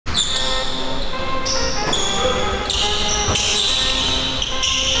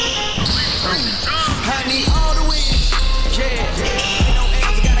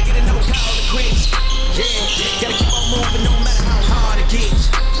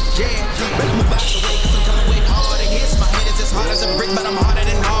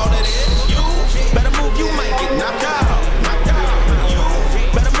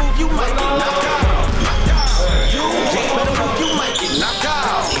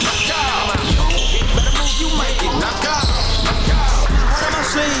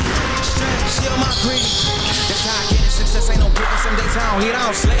he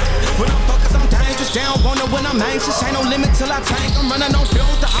don't sleep. When I'm focused, I'm dangerous. Down, wonder when I'm anxious. Ain't no limit till I tank. I'm running on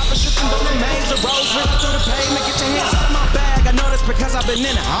fumes, the opposition don't amaze. The roads running through the pavement. Get your hands out of my bag. I know this because I've been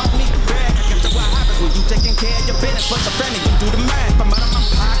in it. I don't need the bag. I guess that's what happens when you taking care of your business. What's a friend? You do the math. I'm out of my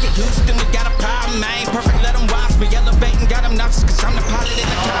pocket. Houston, we got a problem, man. Perfect, let them watch me. Elevating, got them nauseous. Cause I'm the pilot in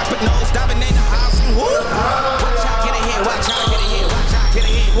the cockpit. Nose diving in the house. And woo! Watch out, get ahead. Watch out, get ahead. Watch out, get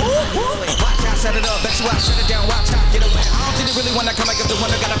ahead. Woo! Watch out, set it up. Bet you I shut it down. Watch out, get away. I don't think they really wanna come like if the one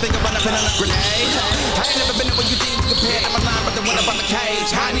that got a finger run up in a grenade. I ain't never been there when you think you compare. I'm a line, but the one up on the cage.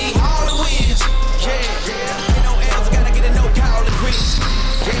 I need all the wins. Yeah. Ain't no L's, gotta get a no call to quit.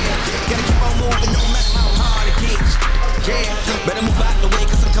 Yeah. Gotta keep on moving no matter how hard it gets. Yeah. Better move out the way,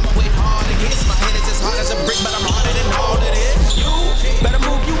 cause I'm coming with hard hits. My head is as hard as a brick, but I'm harder than all of this. You better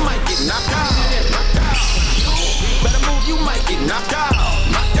move, you might get knocked out. Knocked out. You better move, you might get knocked out.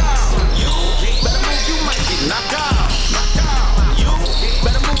 Knocked out. You better move, you might get knocked out. Knocked out. You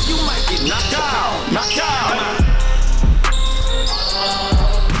better move, you might get knocked out. Knocked out.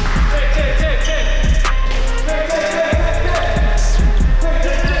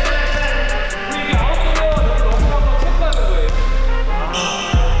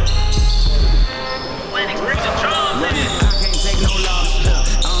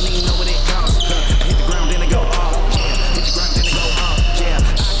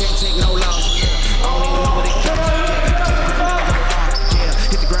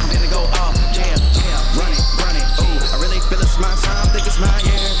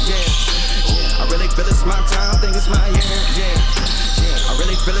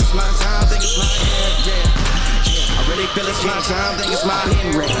 It's my time, think it's my hit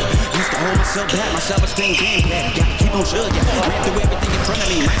rate. Used to hold myself back, my self-esteem getting better. Gotta keep on chugging, ran through everything in front of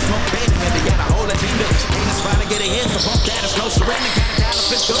me. Might smoke baby, heavy, got a whole agenda. Ain't this fine to get ahead, so bump that, it's no surrender. Got a dollar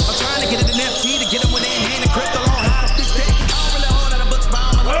fist up, I'm trying to get it in FT to get them with their hand and crypto on how to fix that. I don't really hold out a books, but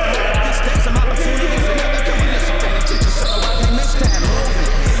I'm a little bit. These days, some opportunities, and never come in this attention, so I can't miss that moving.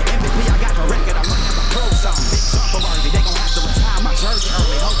 MVP, I got the record, I might have a pro song. Big jumper worthy, they gon' have to retire my jersey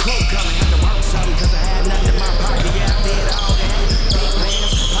early. Whole coat coming, had to work something, cause I had nothing in my pocket, yeah, I did all that.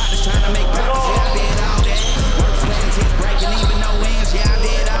 Trying to make profits, yeah, I did all that. Work, sweat, and tears breaking, even no ends, yeah, I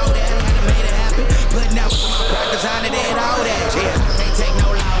did all that. Had to make it happen, putting out some my practice, I did all that, yeah. Can't take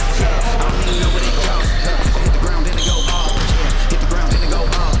no loss, yeah. I don't even know what it costs. Hit the ground, then it go off, yeah. Hit the ground, then it go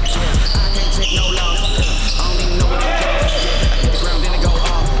off, yeah. I can't take no loss, I don't even know what it costs, yeah. Hit the ground, then it go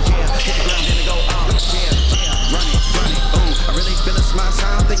off, yeah. Hit the ground, then it go off, yeah, yeah. Run it, ooh. I really feel it's my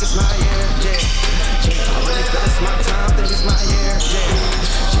time, think it's my year, yeah. I really feel it's my time, think it's my year, yeah.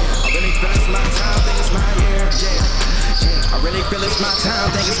 I really feel it's my time, think it's my year, yeah. I really feel it's my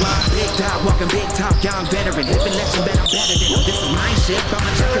time, think it's my big dog, walking big top, young veteran. Living legend, bet I'm better than them. This is my shit, bound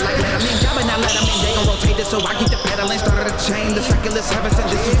to check it like let 'em in. Y'all not let 'em in, they gon' rotate this, so I keep the pedaling. Started a chain, the cycle is heaven, said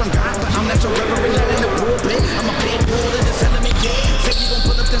this is from God, but I'm not your reverend, not in the pulpit. I'm a pit bull in the element, yeah. Say you gon'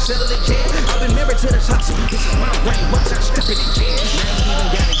 pull up the settle it, yeah. I've been married to the hustle, this is my way, watch out, step it, yeah. Now you even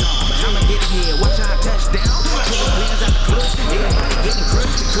got it gone, but I'ma get it here, watch out, touchdown. Pull the wheels out the clutch, everybody getting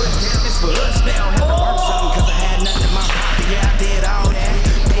crushed. The cut down is for us now. Had to work something, cause I had nothing in my pocket, yeah, I did all that.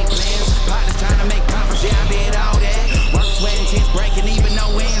 Big plans, partners trying to make profits, yeah, I did all that. Work, sweat, and tears breaking, even no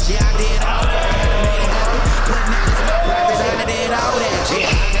ends, yeah, I did all that. Had to make it happen, putting out some my practice, I did all that,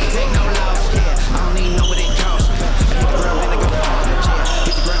 yeah. Can't take no loss, yeah, I don't even know what it costs. Hit the ground, then it go off, yeah.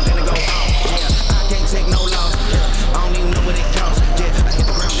 Hit the ground, then it go off, yeah. I can't take no loss, yeah, I don't even know what it costs, yeah. I hit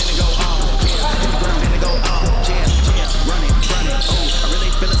the ground, then it go off, yeah. Hit the ground, then it go off, yeah, yeah. Run it, ooh. I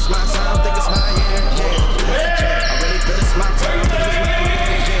really feel it's my time, think it's my year, yeah. I really feel it's my time, think it's my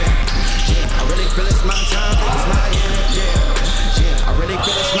year, yeah. I really feel it's my time, think it's my year, yeah. I really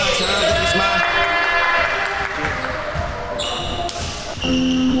feel it's my time, think it's my.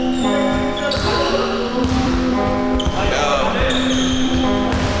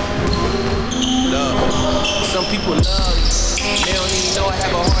 Some people love me, they don't even know I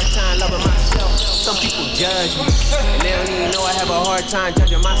have a hard time loving myself. Some people judge me, and they don't even know I have a hard time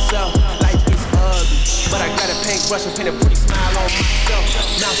judging myself. Life is ugly, but I got a paintbrush and paint a pretty smile on myself.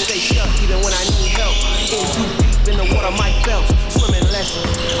 Now stay stuck even when I need help. In too deep in the water, my felt swimming lessons.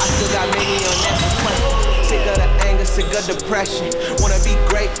 I still got many unanswered questions. Sick of the anger, sick of depression. Wanna be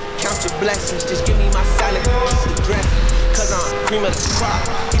great, count your blessings. Just give me my salad, keep the dressing. Cause I'm cream of the crop.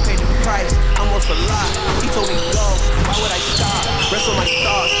 He paid the price, almost a lot. He told me go, why would I stop? Rest on my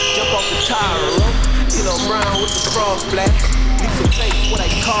thoughts, jump off the tire. Kilo brown with the frog splash. Leap of faith, what I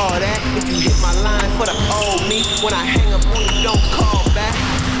call that. If you hit my line for the old me, when I hang up on you, don't call back.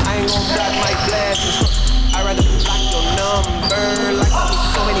 I ain't gon' block my glasses, I'd rather block your number. Like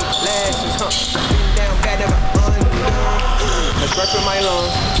so many flashes, Been down bad, never undone. Let's work for my night long.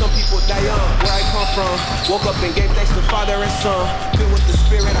 Some people die young, where I come from. Woke up and gave thanks to Father and Son. Filled with the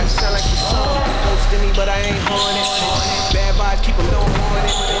Spirit, I sound like the sun. Ghosting me, but I ain't haunted. Bad vibes, keep them don't want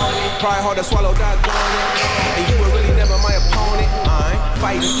it. Pride hard to swallow, doggone it. And you were really never my opponent. I ain't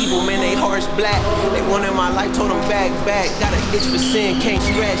fighting evil, man, they hearts black. They wanted my life, told them back. Got an itch for sin, can't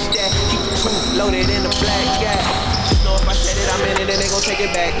scratch that. Keep the truth loaded in the black gap. Just know if I said it, I'm in it, and they gon' take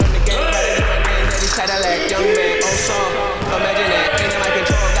it back. Run the game better than my granddaddy's Cadillac. Young man, on song, imagine that. Ain't like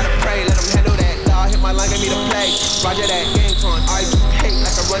control, gotta pray, let them handle that. God hit my line, get me to play. Roger that, game on, I hate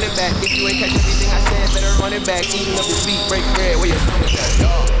like a running back. If you ain't catch everything I said, better run it back. Eating up this beat, break bread, where your stomach at?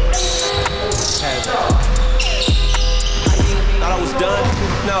 Thought I was done?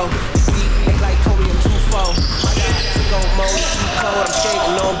 No. This beat ain't like Kobe, I'm too full. My God, to go mode, too cold. I'm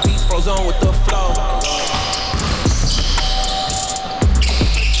skating on beats, froze on with the flow.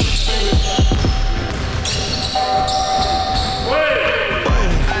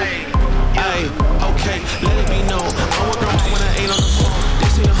 Okay, let it be known. I work around when I ain't on the phone.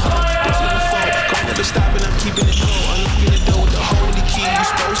 This ain't a hug, this ain't a phone. Gon' never stop and I'm keeping it cold. I'm looking the door with the holy key. You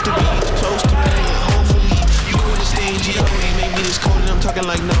supposed to be close to me, and hopefully you understand. G.O.A. made me this cold and I'm talking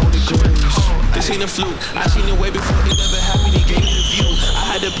like no degrees. This ain't a fluke. I seen it way before it ever happened. He gave me the view.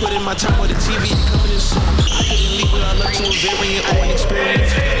 I had to put in my time with the TV coming in soon. I couldn't leave without love to a variant or an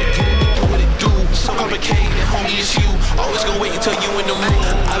experience. You gotta get it and do what it do. So complicated, homie, it's you. Always gonna wait until you in the mood.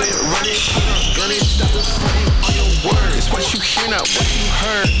 I've been running, gunning, stop the flame on your words. What you hear, not what you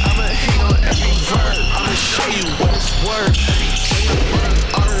heard. I'ma hate on every verb. I'ma show you what it's worth. Every word,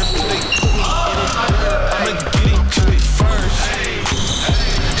 honor if they put me in a dirt. I'ma get into it first.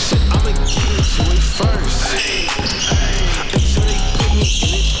 Said I'ma get into it first. Until they put me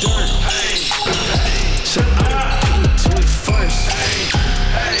in the dirt. Said I'ma get into it first.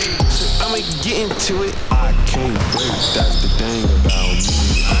 Said I'ma get into it. I can't break, that's the thing about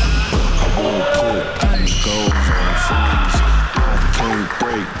me. I won't put these goals on freeze. I can't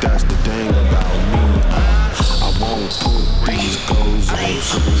break, that's the thing about me. I won't put these goals on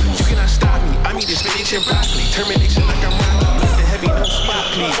freeze. You cannot stop me, I mean the spinach and broccoli. Termination like I'm Rocky, lift the heavy, no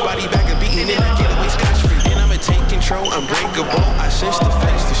spot please. Body back and beating it, I get away scotch-free. Then I'ma take control, unbreakable. I sense the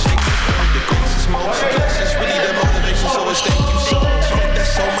face, the shake is cold, the grace is more. Flex is really the motivation, so it's thank you so much.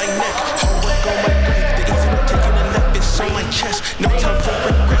 That's on my neck, homework on my break. The easy one taking the left, it's on my chest. No time for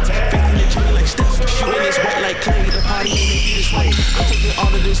regrets, faith in the journey like Steph. Shooting is wet like clay, the party ain't made this way. I'm taking all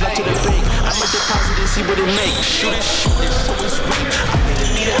of this left to the bank. I'ma deposit and see what it makes. Shoot it, so it's sweet. I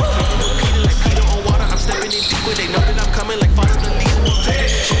really need it, I can't repeat it like Peter on water. I'm stepping in deeper, they know that I'm coming like Father the leader. I'm taking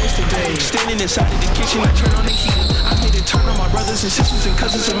a chance today. Standing inside of the kitchen, I turn on the heat. I made it turn on my brothers and sisters and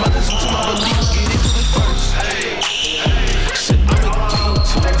cousins and mothers until my believers get into it first. Said I'ma get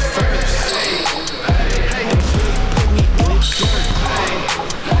into it first.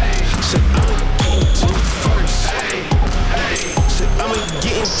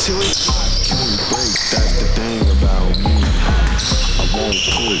 To it. I can't break, that's the thing about me. I won't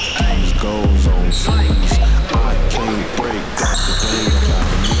put these goals on freeze. I can't break, that's the thing about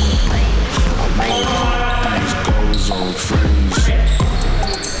me. I won't put these goals on freeze.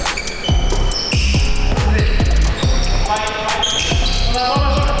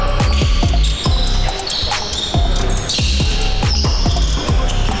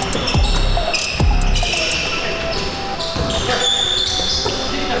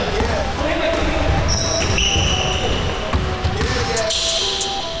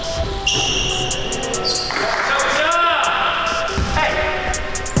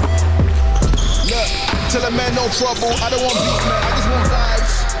 Tell a man no trouble, I don't want beef, man, I just want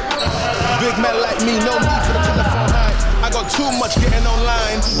vibes. Big man like me, no need for the telephone high. I got too much getting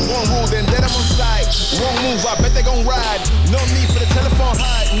online. One rule, then I'm on side. Wrong move, I bet they gon' ride. No need for the telephone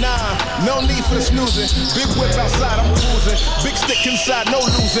high, nah. No need for the snoozing. Big whip outside, I'm cruising. Big stick inside, no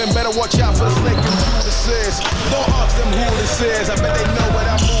losing. Better watch out for the snake and who this is. Don't ask them who this is. I bet they know what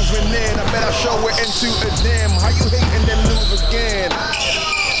I'm moving in. I bet I show it into a damn. How you hate and then lose again?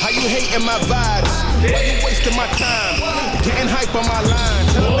 How you hating my vibes? Why you wasting my time? Getting hype on my line.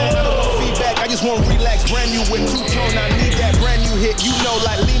 Tell a man I don't want feedback, I just want relax. Brand new with two-tone, I need that brand new hit. You know,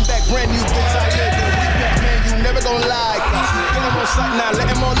 like lean back, brand new bits. I live in weak back, man, you never gon' lie. Get them on sight now, let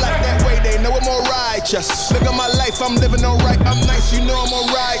them all like that way. They know I'm alright. Just look at my life, I'm living alright. I'm nice, you know I'm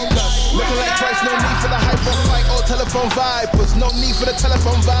alright. Looking like Christ, no need for the hype or fight or telephone vipers. No need for the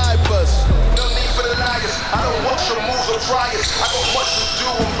telephone vipers. No need for the liars. I don't watch your moves or try it. I got much to do,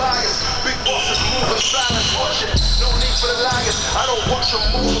 I'm biased. Big bosses move in silence, watch it. No need for the liars. I don't watch your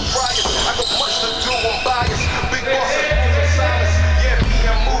moves or try it. I got much to do, I'm biased. Big bosses move in silence. Yeah, me,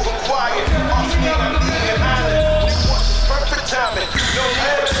 I'm moving quiet. Ask me, I'm leaving an island. Big bosses, perfect timing. No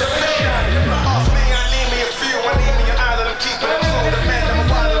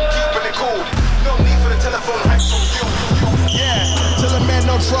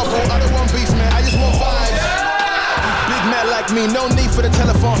me, no need for the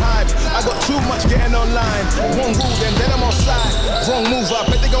telephone hype. I got too much getting online. One rule, then I'm on side. Wrong move, I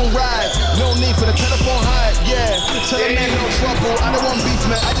bet they gon' ride. No need for the telephone hype, yeah. Tell a man no trouble, I don't want beef,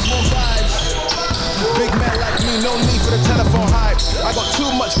 man, I just want vibes. Big man like me, no need for the telephone hype. I got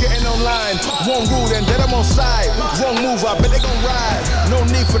too much getting online. One rule, then I'm on side. Wrong move, I bet they gon' ride. No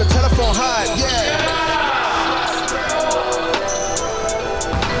need for the telephone hype, yeah.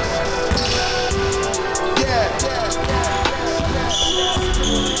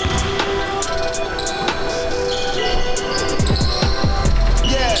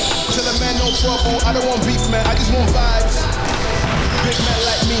 No trouble, I don't want beef, man, I just want vibes. Big man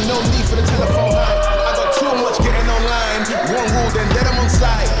like me, no need for the telephone hype. I got too much getting online. One rule, then I'm on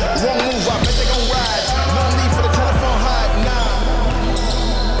side. Wrong move, I bet they gon' ride. No need for the telephone hype, nah.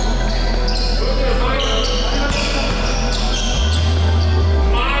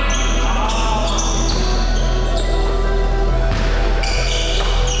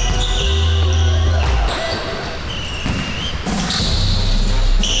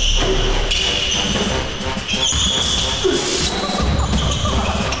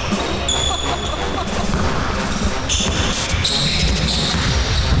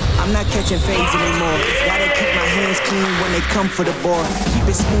 I'm not catching fades anymore. Gotta keep my hands clean when they come for the ball. Keep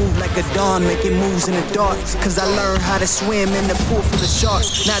it smooth like a dawn, making moves in the dark. Cause I learned how to swim in the pool full of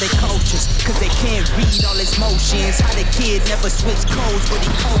sharks. Now they coaches, cause they can't read all his motions. How the kid never switch codes, but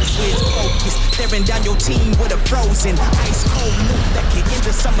he codes with focus. Staring down your team with a frozen ice cold look that can end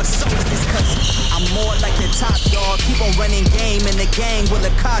the summer solstice. Cause I'm more like the top dog. Keep on running game and the gang will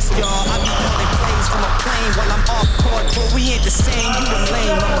accost y'all. I be calling plays from a plane while I'm off court. But we ain't the same, you a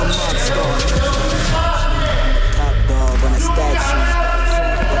lame, I'm a top dog on a stat sheet,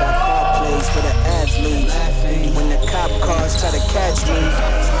 but I call plays for the athlete. When the cop cars try to catch me,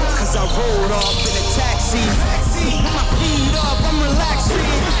 cause I rolled off in a taxi. With my feet up, I'm relaxing,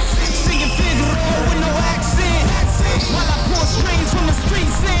 singing Figaro with no accent, while I pour strings from the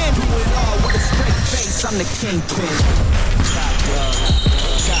streets in. Do it all with a straight face, I'm the kingpin. Top dog,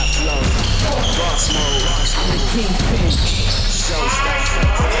 top flow, boss mode, I'm the kingpin.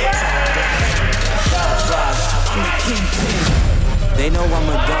 They know I'm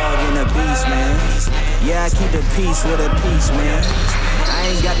a dog and a beast, man. Yeah, I keep the peace with a peace, man.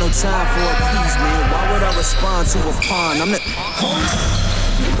 I ain't got no time for a piece, man. Why would I respond to a pawn? I'm the... If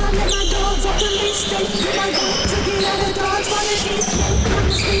I let my dogs off the leash, they feel like I'm to get out of dogs while they keep them on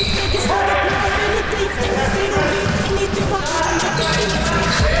the street. They can start a blood in the beef, and if they don't need anything, I'll come to the beef.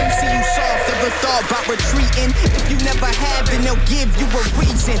 See you soft, ever thought about retreating? If you never have, then they'll give you a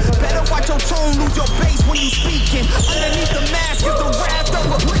reason. Better watch your tone, lose your bass when you speaking. Underneath the mask is the wrath of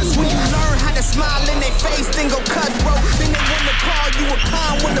a beast. When you learn how to smile in their face, then go cutthroat. Then they wanna call you a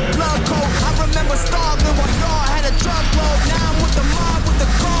clown with the blood coat. I remember starving while y'all had a truckload. Now I'm with the mob with the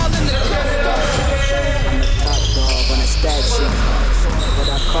call and the pistol. I'm the top dog on a stat sheet, but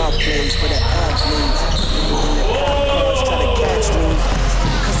I call plays for the athletes. When the cop cars try to catch me,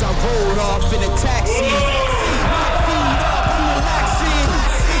 cause I rolled off in a taxi. My feet up, I'm relaxing,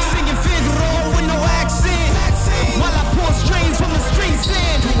 singing Figaro with no accent, while I pour strings from the streets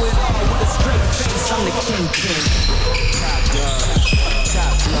in. Do it all with a straight face, I'm the kingpin. Top dog,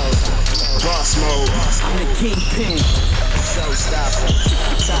 top flow, boss mode, I'm the kingpin. Showstopper,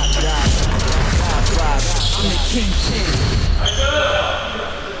 top dog, top five, I'm the kingpin.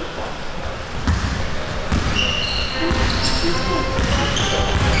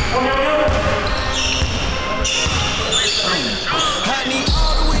 I need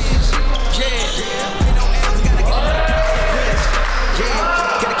all the wins, yeah. Ain't no else, gotta get another quiz,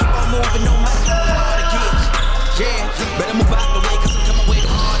 yeah. Gotta keep on moving no matter how hard it gets, yeah. Better move out the way, cause I'm coming with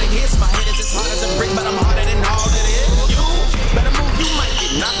harder hits. My head is as hard as a brick, but I'm harder than all that is. You better move, you might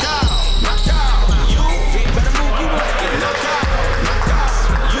get knocked out, knocked out. You better move, you might get knocked out, knocked out.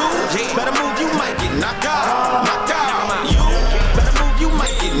 You better move, you might get knocked out, knocked out. You better move, you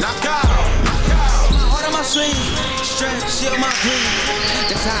might get knocked out, knocked out. My heart on my sleeve, strength, shield my dream.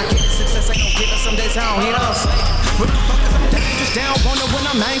 That's how I get the success, I don't give it. Some days I don't hear what I'm saying. When I'm focused, I'm dangerous, down, wonder when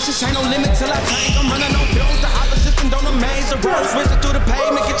I'm anxious. Ain't no limit till I tank, I'm running on bills. The opposition don't amaze. The road switching through the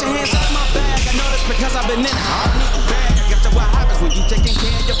pavement, get your hands out of my bag. I know that's because I've been in it, I don't need the bag. I guess that's what happens when you taking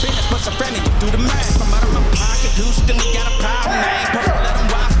care of your business. But some friend and you do the math. I'm out of my pocket, Houston, we got a problem, man. Purple, let them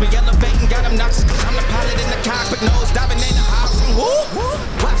watch me, elevating, got them knocks. Cause I'm the pilot in the cockpit, nose diving in the house. And woo,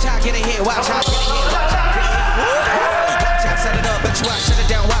 watch out, get ahead, watch out, get ahead, watch out, get ahead. Watch out, set it up, bet you I shut it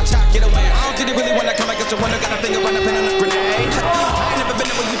down, watch out, get away. I don't think they really wanna come, I guess the one that got a finger on the pin on a grenade. I ain't never been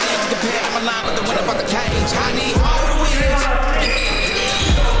there when you think you compare. I'm alive with the one about the cage. I need all the wins.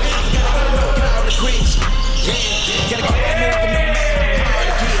 Gotta get a no cloud to quit. Yeah, gotta keep on moving.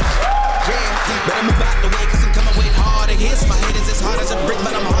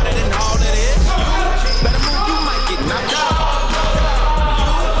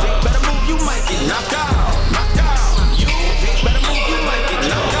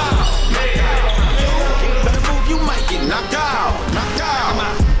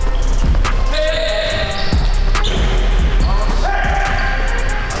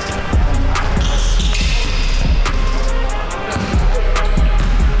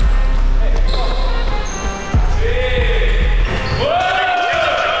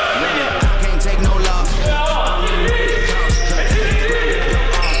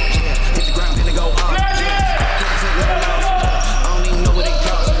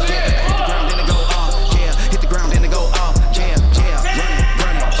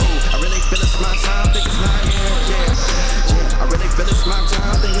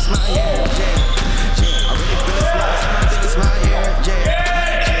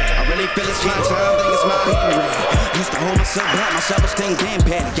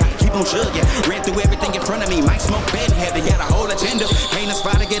 gotta keep on judging. Yeah, ran through everything in front of me, might smoke bed in heaven. Got a whole agenda, ain't a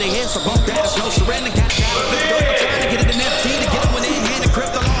spot to get ahead, so bump that, it's no surrender. Got I'm trying to get it in FT to get them when they hand the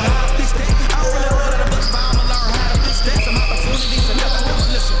crypto on how to fix that. I don't really order the books, but I'ma learn how to fix that. Some opportunities and nothing to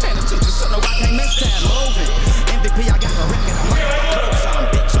listen. Paying attention, so no, I can't miss that. Moving MVP, I got the record, I'm like a club, something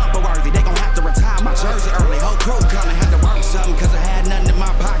big jumper worthy. They gon' have to retire my jersey early. Whole crew coming, had to work something, cause I had nothing in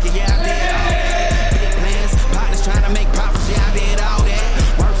my pocket. Yeah, I did all that. Big plans, partners trying to make profits. Yeah, I did all that.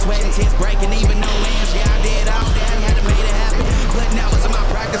 Work, sweat, and tears breaking, even no ends. Yeah, I did all that. Had to make it happen. Putting hours in my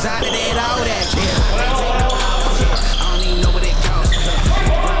practice, I did all that. Yeah, I can't take no loss. Yeah, I don't even know what it costs. Hit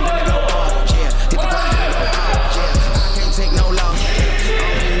the ground, then I go off. Yeah, hit the ground, then I go off. Yeah, I can't take no loss. Yeah, I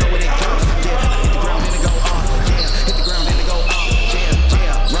don't even know what it costs. Yeah, hit the ground, then I go off. Yeah, hit the ground, then I go off.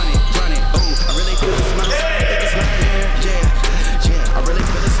 Yeah, run it. Ooh, I really feel it's my time. Think it's my year. Yeah, I really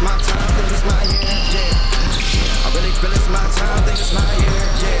feel it's my time. Think it's my year. Yeah, I really feel it's my time. Think it's my year.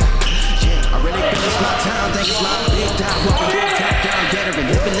 Yeah, I really feel it's my time. Think it's my big time. Walking big top down, veteran.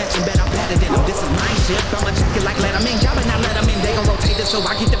 Living legend, bet I'm better than them. This is my shit. I'ma check it like let them in. Y'all better not let them in. They gon' rotate it, so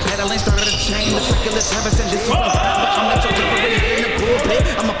I get the pedaling. Started a chain. The circular service, and this is one time. But I'm not your different in the pulpit.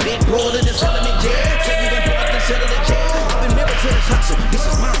 I'm a big bull in this element, yeah. So you done put up the shit of the yeah. I've been married to this hustle. This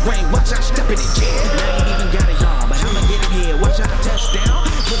is my brain. Watch out, step in it, yeah. I ain't even got it, y'all, but I'ma get it here. Watch out, touchdown.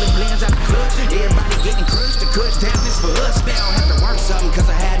 Pulling blends out the clutch. Everybody getting crushed. The clutch down is for us. Now I have to work something, cause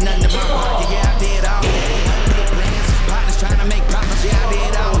I had nothing in my pocket. Yeah, I did all that. Big plans. Partners trying to make profits. Yeah, I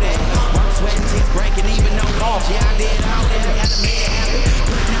did all that. Work, sweat, and tears breaking, even no loss. Yeah, I did all that. I had to make it happen.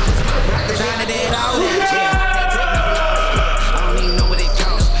 Putting hours in my practice. I did all that. Yeah, I can't take no loss. I don't even know what it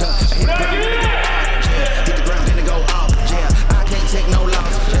costs. I hit the ground, then I go off. Yeah, hit the ground, then I go off. Yeah, I can't take no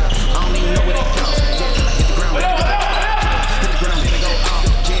loss. Yeah, I don't even know what it costs. Yeah, hit the ground, then I go off. Hit the ground, then I go off.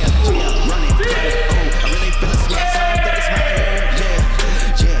 Yeah, run it. Oh, I really feel it's my time. Think it's my year.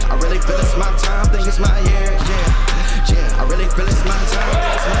 Yeah, I really feel it's my time. Think it's my year. Yeah, I really feel it's my time.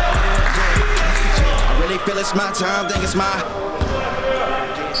 Think it's my year. Yeah, I really feel it's my time. Think it's my.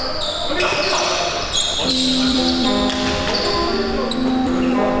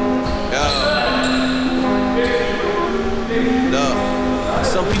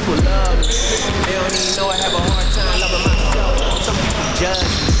 Some people love me, they don't even know I have a hard time loving myself. Some people judge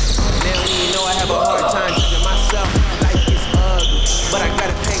me, they don't even know I have a hard time judging myself. Life is ugly, but I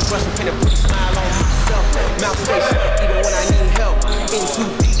got a paintbrush and paint a pretty smile on myself. Mouth station, even when I need help. In too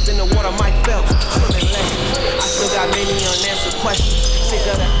deep in the water, my felt. Swimming lessons, I still got many unanswered questions. Sick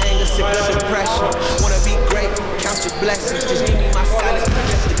of the anger, sick of depression. Wanna be great, count your blessings. Just give me my silence,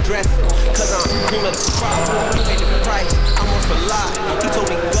 just the dressing. Cause I'm cream of the crop, you pay the price. I'm off a lot, he told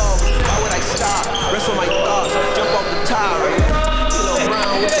me go. Why would I stop? Rest on my thoughts, jump off the tower. Pillow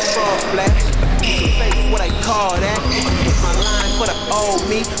brown with the frog flash. Piece of faith, what I call that. Hit my line for the old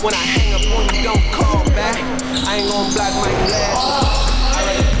me. When I hang up on you, don't call back. I ain't gon' block my glasses. I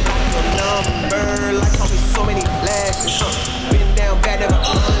already got your number. Like told me so many lashes. Been down bad, never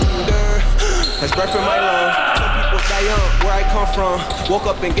under. That's breath in my lungs. Some people die young, where I come from. Woke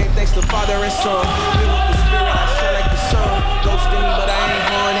up and gave thanks to Father and Son. Filled with the Spirit, I shine like the sun. Ghosting me, but I ain't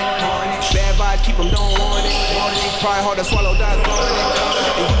haunted. Bad vibes, keep them, don't want it. Pride hard to swallow, die gone.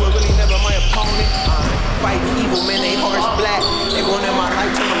 And you were really never my opponent. Fighting evil, man, they hearts black. They want in my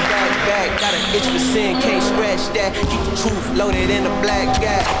life, turn them back. Got an itch for sin, can't scratch that. Keep the truth loaded in the black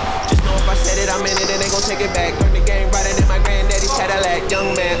gap. Just know if I said it, I'm in it, and they gon' take it back. Learn the game riding in my granddaddy's Cadillac.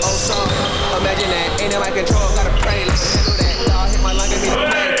 Young man, oh son, imagine that. Ain't in my control, gotta pray, let's handle that. Y'all hit my line, give me the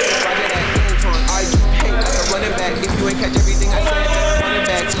plan. Roger that, game torn. Are you hate like a running back? If you ain't catch everything I said, just running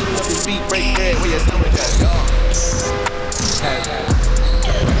back. Eating up this beat, break bread, where your stomach at, y'all.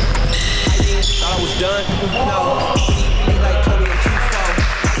 Thought I was done? No. They like Kobe and too far.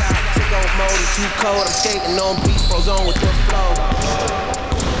 I got tick on mode and too cold. I'm skating on beat, froze on with the flow.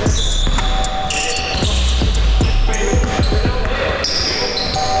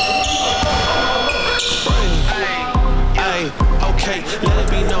 Hey, okay, let it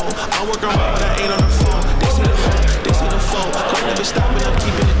be known. I'm working hard, but I ain't on the phone. They see the phone, they see the phone. Can't never stop it, I'm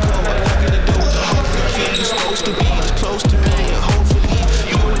keeping it cold. What I gotta do with the heart of the kid? You supposed to be as close to me, and hopefully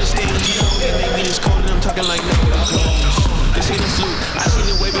you understand. You know, they make me this cold, and I'm talking like no clothes. This ain't a fluke. I seen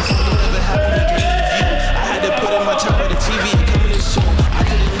it way before it ever happened again. I had to put in my time with the TV and coming in soon. I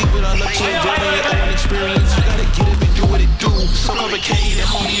couldn't leave it all up to invading your own experience. You gotta get up and do what it do. So complicated,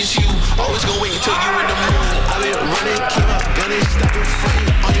 homie, it's you. Always gonna wait until you in the mood. I've been running, came out gunning, stop it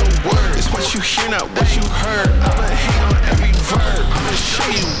fighting on your word. It's what you hear, not what you heard. I'ma hate on every verb. I'ma show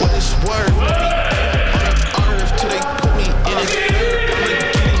you what it's worth. On earth till they put me in a dirt. I'ma get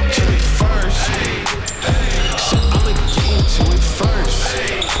it to it first. So I'ma get into it first.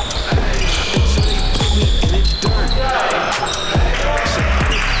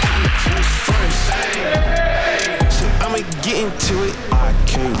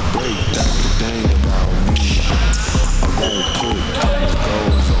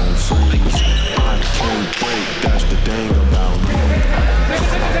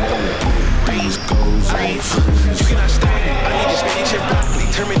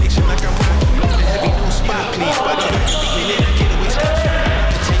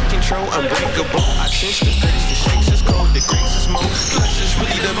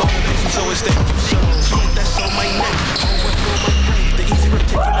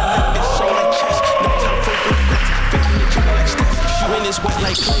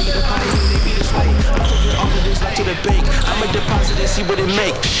 play. The party they be this way. I'm taking all of this life to the bank. I'ma deposit and see what it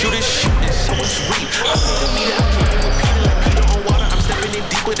make. Shoot it, so much reap. I pay the meter, I keep it repeating like Peter on water. I'm stepping in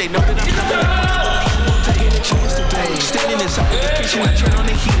deeper, they know that I'm coming. I'm taking a chance today. Standing inside the kitchen, I turn on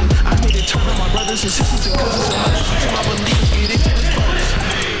the heat. I made it turn on my brothers and sisters and cousins and my friends and my believers. Get it to the first.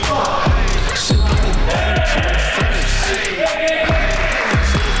 Sit on the dirt to the first.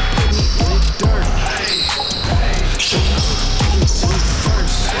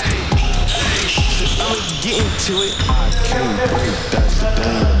 Get into it. I can't break, that's the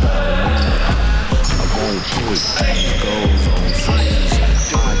thing about me. I won't put these goals on freeze.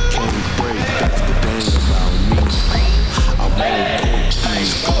 I can't break, that's the thing about me. I won't put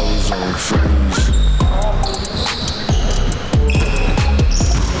these goals on freeze.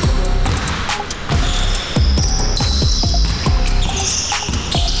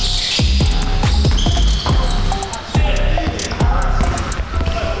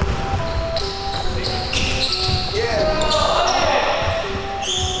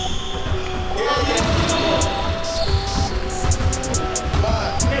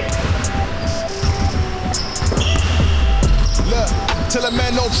 Tell a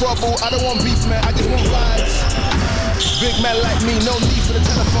man no trouble, I don't want beef, man, I just want vibes. Big man like me, no need for the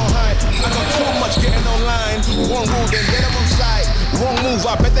telephone hype. I got too much getting online. One rule, then get them on site. Wrong move,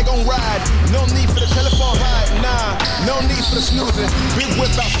 I bet they gon' ride. No need for the telephone hype, nah, no need for the snoozing. Big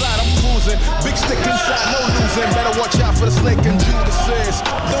whip outside, I'm cruising. Big stick inside, no losing. Better watch out for the snake and Judas.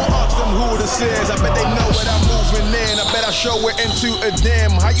 Don't ask them who this is, I bet they know what I'm moving in. I bet I show it into a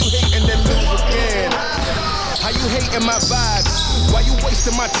dim. How you hating then lose again? How you hating my vibes? Why you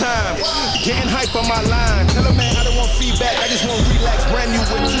wasting my time? Getting hype on my line. Tell a man I don't want feedback, I just want relax. Brand new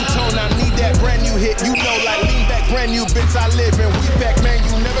with two-tone, I need that brand new hit. You know, like lean back, brand new bits I live in. We back, man,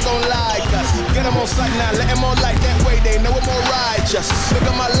 you never gon' lie. Cause get them on sight now, let them on like that way. They know I'm alright. Just look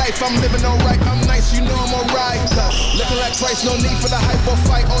at my life, I'm living alright. I'm nice, you know I'm alright. Looking like Christ, no need for the hype or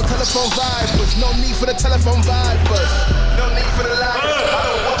fight or telephone vibe. But no need for the telephone vibe, but no need for the lie.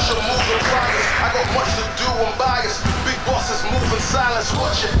 I don't want your moving priors. I got much to do, I'm biased. Big bosses moving silence,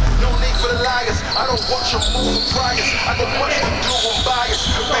 watch it. No need for the liars. I don't watch your moving priors. I got much to do, I'm biased.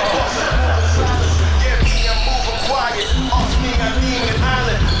 Big bosses moving silence. Yeah, me, I'm moving quiet. Ask me, I need an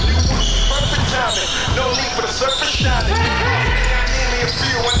island. You want perfect timing. No need for the surface shining. I need me a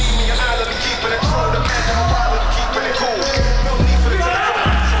few, I need me an island to keep it true. The man in my wallet, keeping it cool. No need for the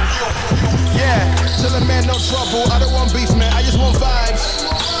telephone. Yeah, tell a man no trouble. I don't want beef, man. I just want vibes.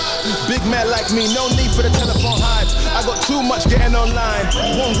 Big man like me, no need for the telephone hype. I got too much getting online.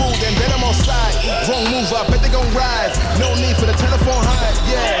 One rule, then I'm on side. Wrong move, I bet they gon' ride. No need for the telephone hype,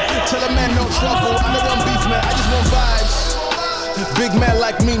 yeah. Tell a man no trouble, I don't want beef, man, I just want vibes. Big man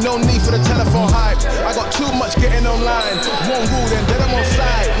like me, no need for the telephone hype. I got too much getting online. One rule, then I'm on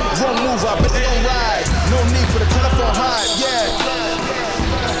side. Wrong move, I bet they gon' ride. No need for the telephone hype, yeah.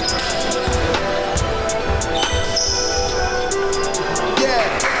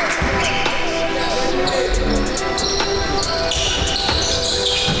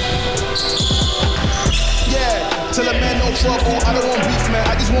 Tell a man no trouble, I don't want beef, man,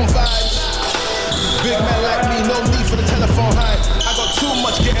 I just want vibes. Big man like me, no need for the telephone hype. I got too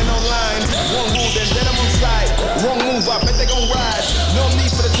much getting online. One rule, then I'm on side. Wrong move, I bet they gon' ride. No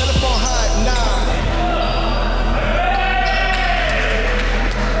need for the telephone hype, nah.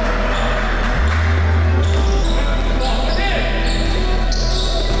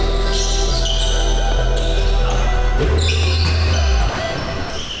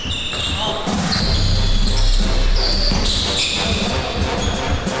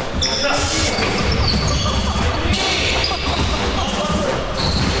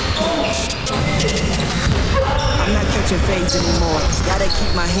 Fades anymore. Gotta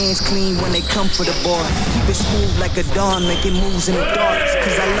keep my hands clean when they come for the ball. Keep it smooth like a dawn, making moves in the dark.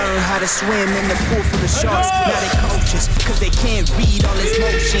 Cause I learned how to swim in the pool full of sharks. Now they coaches, cause they can't read all his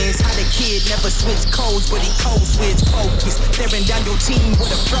motions. How the kid never switch codes, but he code switch focus. Staring down your team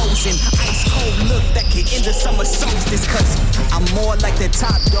with a frozen ice cold look that can end the summer solstice. Cause I'm more like the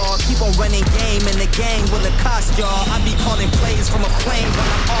top dog. Keep on running game in the game will it cost y'all. I be calling plays from a plane when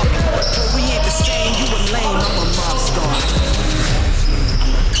I'm off court. But we ain't the same, you a lame, I'm a mob star. I'm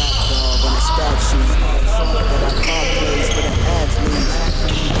a top dog on the stat sheet, but I call plays for the athlete.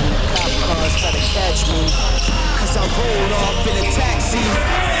 And the cop cars try to catch me, cause I rolled off in a taxi.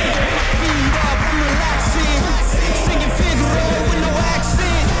 Feet up, I'm relaxing, singing Figaro with no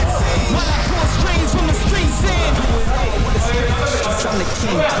accent, while I pull strings from the streets in. Cause I'm the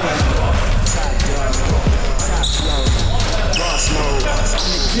kingpin. Top dog, top flow, boss mode. I'm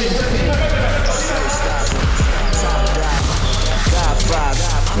the kingpin. Stop. Top drop,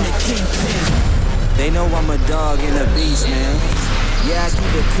 I'm the kingpin. They know I'm a dog and a beast, man. Yeah, I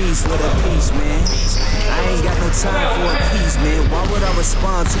keep it peace with a piece, man. I ain't got no time for a piece, man. Why would I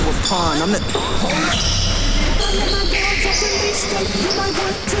respond to a pawn? I'm the... My dogs up in me state. You might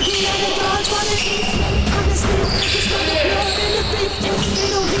want to get out of dodge while they eat. Honestly, it's not the blood in the beef. They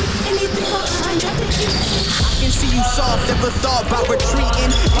don't eat anything but I got the heat. I can see you soft, never thought about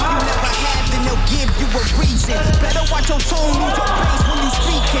retreating. If you never had, then they'll give you a reason. Better watch your tone, use your face when you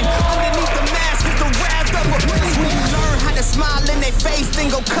speaking. Underneath the mask is the wrath of a beast. When you learn how to smile in their face, then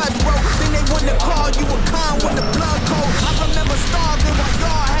go cutthroat. Then they wanna call you a con when the blood cold. I remember starving while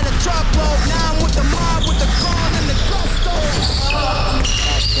y'all had a truckload. Now I'm with the mob, with the gun and the gusto. I'm a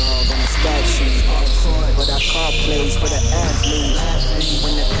hot dog on a stat sheet. But I call plays for the athlete.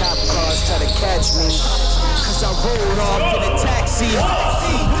 When the cop cars try to catch me, cause I rolled off in a taxi.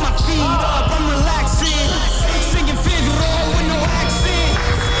 With my feet up, I'm relaxing. Singing Figaro with no accent.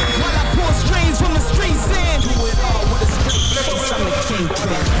 While I pour strings from the streets in. Do it all with a straight face, I'm the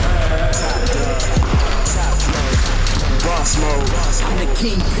kingpin. Boss mode, I'm the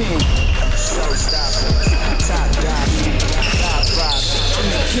kingpin. Showstopper, top dog, top rock, I'm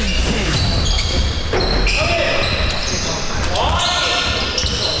the kingpin.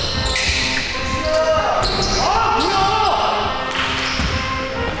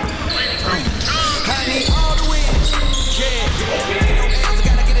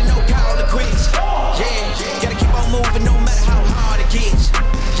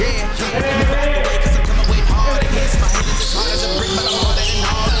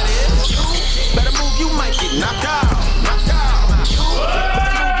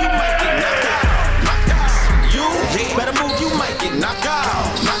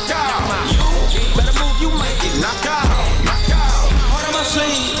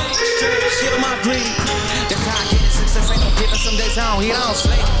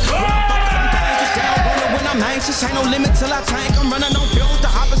 Ain't no limit till I tank. I'm running on fumes. The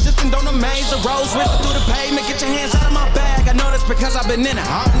opposition don't amaze. The roads rip through the pavement. Get your hands out of my bag. I know that's because I've been in it.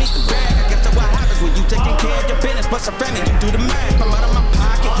 I don't need the bag. I guess that's what happens when you taking care of your business. But some family, you do the math. I'm out of my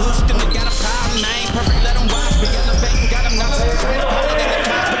pocket. Houston, I got a problem. I ain't perfect. Let them watch me. Elevating, got them nuts. Harder than the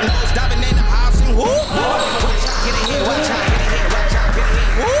cops, but nose diving in the house and whoop. Watch out, get in here. Watch out, get in here. Watch out, get in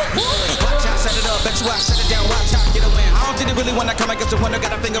here. Whoop. Watch out, set it up. Bet you I set it down. Watch out, get away. I don't think they really wanna come against the one that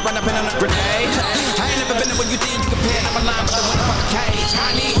got a finger run up in on a grenade. I ain't never been there when you think you compare. I'm a line with the one from the cage.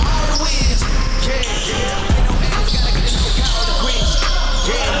 I need all the wins. Yeah, yeah. Ain't no else, gotta get it, no call to quit.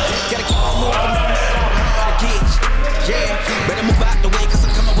 Yeah, gotta keep on moving, no matter how hard it gets. Yeah, better move out the way, cause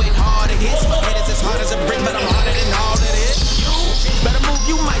I'm coming with harder hits. My head is as hard as a brick, but I'm harder than all of this. Better move,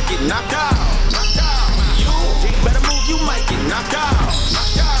 you might get knocked out. You better move, you might get knocked out.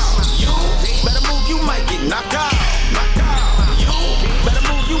 You better move, you might get knocked out. You better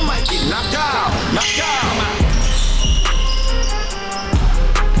move, you might get knocked out.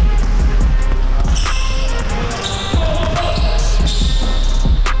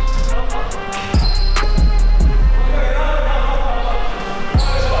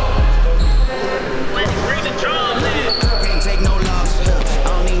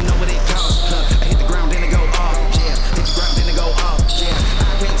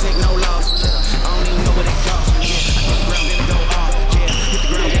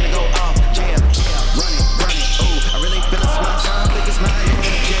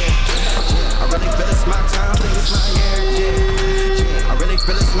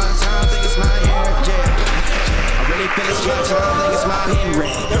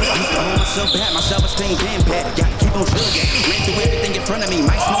 So bad, my self-esteem been bad. Gotta keep on chugging. Ran through everything in front of me.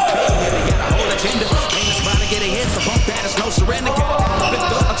 Might smoke bad heavy. Got a whole agenda. Ain't a spot to get ahead, so bump that. It's no surrender. Get it down, picked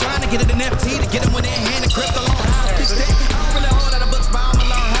up. I'm trying to get it in FT to get it with their hand and crypto on how to fix that. I don't really hold out of books, but I'ma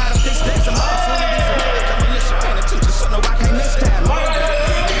learn how to fix that. Some opportunities to make it come and listen to the teacher, so no, I can't miss that.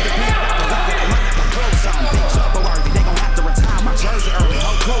 They gon' have to retire my jersey early.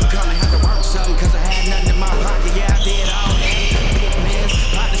 Whole quote coming, had to work something, cause I had nothing in my pocket. Yeah, I did all that. Big plans,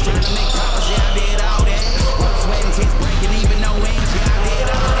 partners trying to make profits. Yeah, I did all that. Work, sweat, and tears breaking, even no wings. Yeah, I did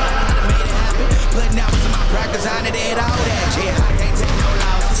all that. I done made it happen. Putting hours in my practice, I done did all that. Yeah, I can't take no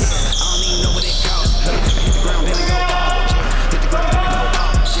losses. I don't even know what it costs. Hit the ground, then it go off. Hit the ground, then it go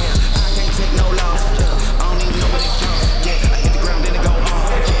off. Yeah, I can't take no losses. I don't even know what it costs. Yeah, I hit the ground, then it go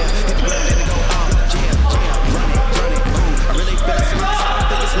off. Yeah, hit the ground, then it go off. Yeah, run it, boom. I really feel it's my time,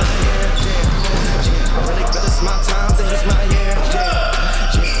 think it's my year. Yeah, I really feel it's my time, think it's my year.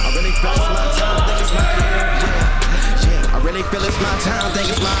 Yeah, I really feel it's my time, think it's my year. Yeah, I really feel it's my time, think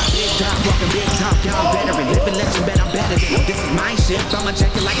it's my big top, walking big top, y'all veteran, living legend, bet I'm better than them. This is my shit, I'ma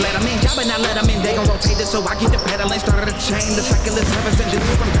check it like Letterman. Y'all better not let them in, they gon' rotate this so I get the pedal and started a chain. The cycle is represented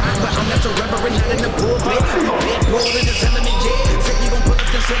from God, but I'm not your reverend, not in the pulpit. I'm a big bull in this element, yeah. Say you gon' put up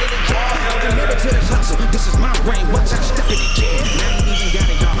this shit in the jar. Remember to the hustle, this is my brain, watch out, step in it, yeah. Now you even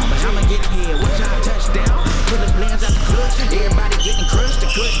got it, y'all, but I'ma get it here. Watch out, touchdown, pull the plans out the clutch. Everybody getting crushed, the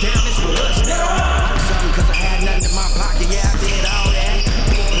good down is for us now. I'm something cause I had nothing in my pocket, yeah, I did all that.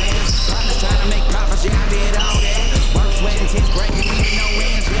 Big plans, partners trying to make profits, yeah, I did all that. Work, sweat, and tears, break, and even no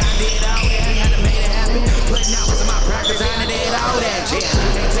ends, yeah, I did all that. Had to make it happen, putting hours in my practice, I did all that, yeah.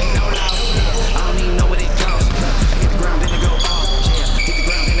 Can't take no loss, I don't even know what it costs. Hit the ground, then it go off, yeah. Hit the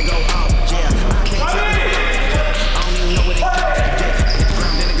ground, then it go off, yeah. I can't take no loss, I don't even know what it costs, yeah. Hit the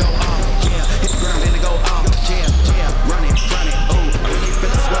ground, then it go off, yeah. Hit the ground, then it go off, yeah, yeah. Run it, ooh. I really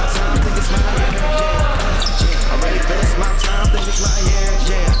feel it's my time, think it's my year, yeah. I really feel it's my time, think it's my year,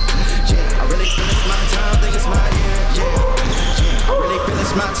 yeah. I really feel it's my time, think it's my year, yeah. I really feel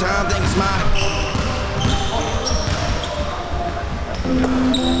it's my time, think it's my.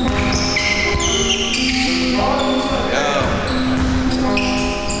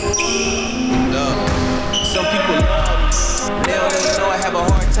 Some people love me, and they don't even know I have a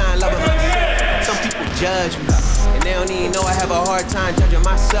hard time loving myself. Some people judge me, and they don't even know I have a hard time judging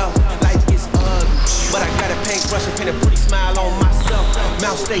myself. Life gets ugly, but I got a paintbrush and paint a pretty smile on myself.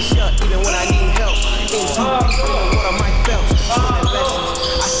 Mouth stay shut even when I need help. Ain't too deep in the water, my felt. Learning lessons,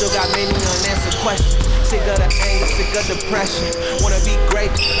 I still got many unanswered questions. Sick of the anger, sick of depression. Wanna be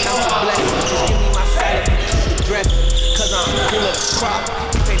great, count the blessings. Just give me my sanity, keep the dressing. Cause I'm cool of the crop,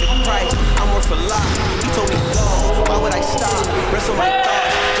 he paid the price, I'm worth a lot. He told me go, why would I stop? Rest on my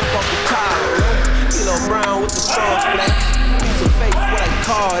thoughts, jump off the top. Kilo Brown with the strong splash. Piece of faith, what I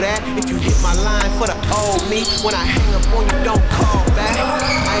call that. If you hit my line for the old me, when I hang up on you, don't call back.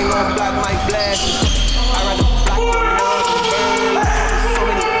 I ain't gonna block my glasses, I'd rather block your nose and burn. So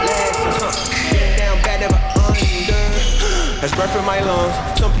many glasses, getting down bad, never under. That's breath in my lungs.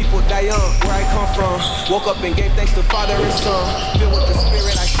 Some people die young, where I come from. Woke up and gave thanks to Father and Son. Filled with the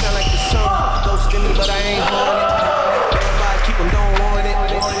Spirit, I shine like the sun. Ghost in me, but I ain't haunted. Everybody keep them, don't want it.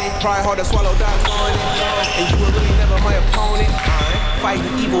 Try hard to swallow, die on it. And you were really never my opponent. Fighting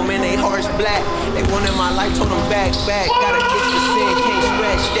evil, man, they hearts black. They wanted my life, told them back. Got a itch for sin, can't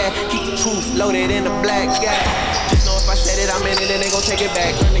scratch that. Keep the truth loaded in the black gap. Just know if I said it, I'm in it, then they gon' take it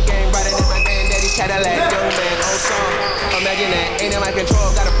back. Run the game brighter than my granddaddy's Cadillac. Young man, old song, imagine that. Ain't in my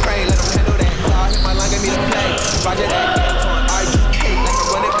control, gotta pray, let them handle that. I hit my line, give me the play. Roger that, R.U.K. like I'm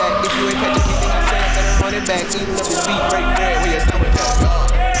running back. If you ain't catch anything I said, better run it back. Eating up this beat, break bread, where you're with that.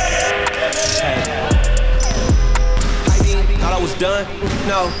 Thought I was done?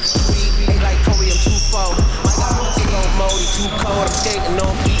 No. Ain't like Kobe, I'm too full. My God, too low mode, too cold. I'm skating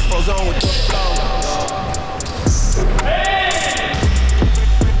on beat, froze on with the flow.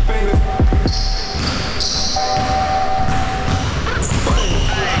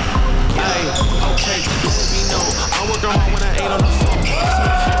 Okay, let me know. I'm working hard when I ain't on the phone.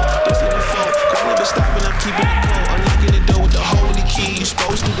 This ain't the phone. Don't never stop and I'm keeping it cold. Unlocking the door with the holy key. You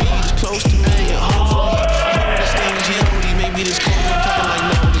supposed to be this close to me and home for me. You understand G.O.D. Maybe this cold. I'm talking like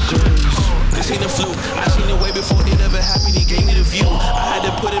 90 degrees. This ain't a fluke. I seen it way before it ever happened. He gave me the view. I had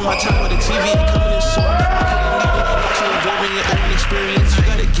to put in my time with the TV and coming in soon. I couldn't leave it up to a very own experience. You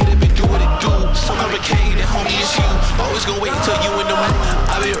gotta get up and do what it do. So complicated, homie, it's you. Always gonna wait till you in the mood.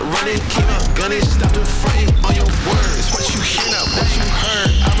 I've been running, came out gunning, stop the fronting on your words. What you hear, not what you heard.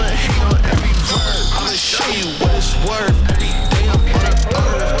 I'ma hate on every verb. I'ma show you what it's worth. Every day I'm on the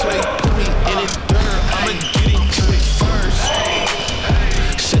earth till they put me in the dirt. I'ma get into it first.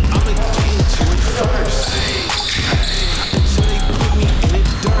 Said I'ma get into it first. Until they put me in the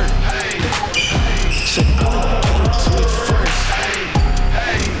dirt. Said I'ma get into it first.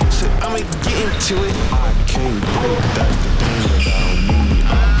 Said I'ma get into it. I can't break, that's the thing about me.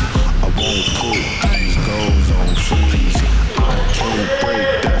 I won't put these goals on freeze. I can't break,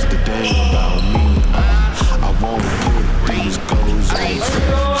 that's the thing about me. I won't put these goals on freeze. You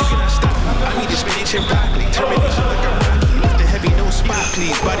cannot stop me. I need the spinach and broccoli. Termination like I'm Rocky. Lift the heavy, no spot,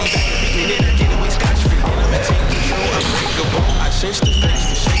 please. Body back and big, and then I get away scotch-free. And I'ma take control, unbreakable. I sense the face,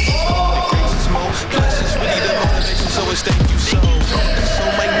 the shakes is cold, the grace is more. Plus, it's really the motivation, so it's thank you so. It's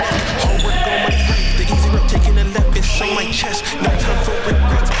on my neck, homework on my right. The easy route taking the left, it's on my chest. No time for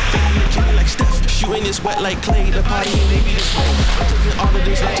regrets. Fading Jimmy like Steph. Shooting is wet like clay. The party ain't maybe this way. I'm taking all of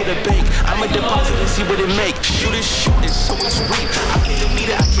this left to the bank. I'ma deposit and see what it make. Shoot it, so it's real. I can't meet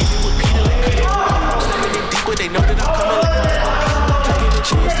it, I can't repeat it like Peter. I'm slamming it deeper, they know that I'm coming like I'm taking a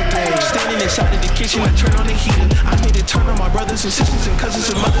chance today. Standing inside of the kitchen, I turn on the heater. I made it turn on my brothers and sisters and cousins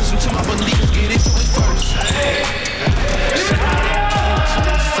and mothers until my believers get into it first. So I get into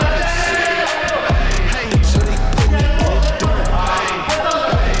it first. Hey,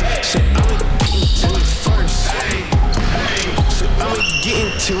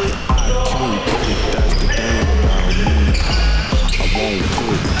 to it. I can't break, that's the thing about me. I won't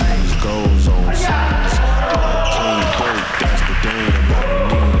put these goals on freeze. I can't break, that's the thing about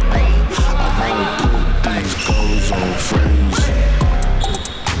me. I won't put these goals on freeze.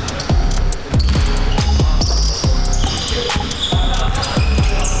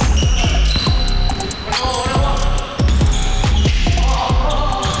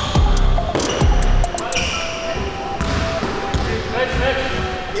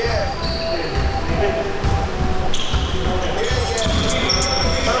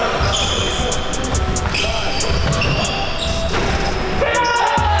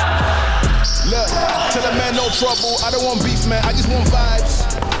 Trouble, I don't want beef, man, I just want vibes.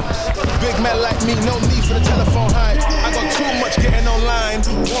 Big man like me, no need for the telephone hype. I got too much getting online.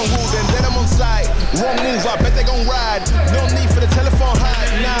 One rule, then I'm on site. Wrong move, I bet they gon' ride. No need for the telephone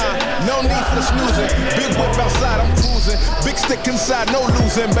hype, nah, no need for the snoozing. Big whip outside, I'm cruising. Big stick inside, no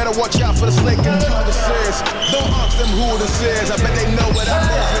losing. Better watch out for the snake and who this is. Don't ask them who this is, I bet they know what I'm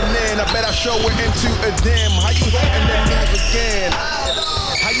moving in. I bet I show it into a dim. How you hating then leave again?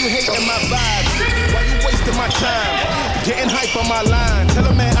 How you hating my vibes? Why you wasting my time? Getting hype on my line. Tell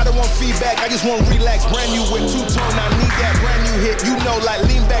a man I don't want feedback, I just want relax. Brand new with two-tone, I need that brand new hit. You know, like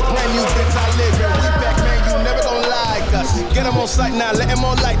lean back, brand new bits I live in. We back, man, you never gon' like us. Get them on sight now, let them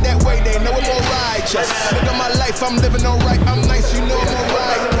on like that way. They know it more righteous. Look at my life, I'm living alright. I'm nice, you know I'm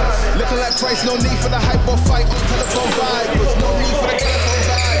alright. Looking like Christ, no need for the hype or fight on telephone vibers. No need for the telephone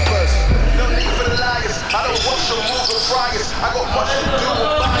vibers. No need for the liars. I don't want some moves or fryers. I got much to do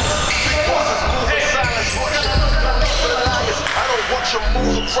with bias. Big bosses moving silence. No need for the liars. I don't want your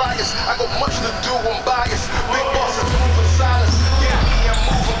moves or fryers. I got much to do with bias. Big bosses moving silence. Yeah, me, I'm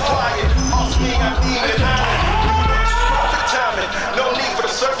moving quiet. Ask me, I need it. Perfect timing. No need for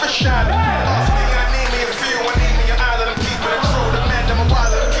the surface shining. Ask me, I need me. If you I need me, your island, I'm keeping it true. The man, I'm a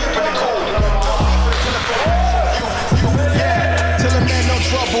wild, I'm keeping it cool. No need for the telephone. Yeah. Tell a man no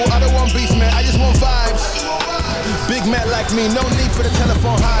trouble. I don't want beef, man. I just want vibes. Big man like me, no need for the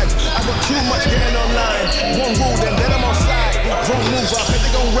telephone hype. I got too much getting online. One rule, then I'm on side. Wrong move, I bet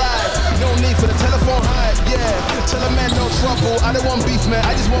they gon' ride. No need for the telephone hype, yeah. Tell a man no trouble, I don't want beef, man,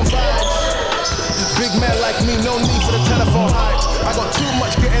 I just want vibes. Big man like me, no need for the telephone hype. I got too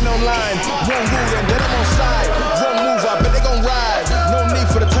much getting online. Wrong rule, then I'm on side. Wrong move, I bet they gon' ride. No need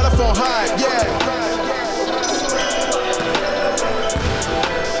for the telephone hype, yeah.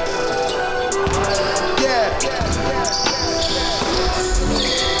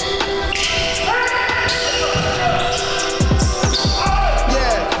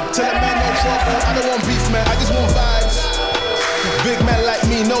 I don't want beef, man, I just want vibes. Big man like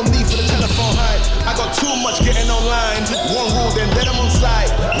me, no need for the telephone hype. I got too much getting online. One rule, then I'm on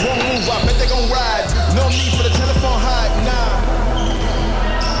side. Wrong move, I bet they gon' ride. No need for the telephone hype, nah.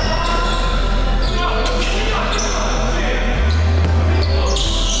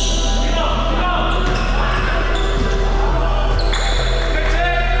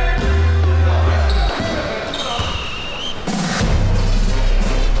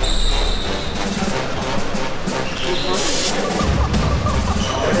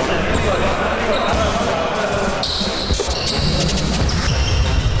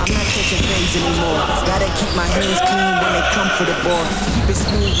 Anymore. Gotta keep my hands clean when they come for the ball. Keep it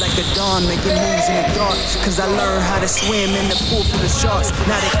smooth like a dawn, making moves in the dark. Cause I learned how to swim in the pool for the sharks.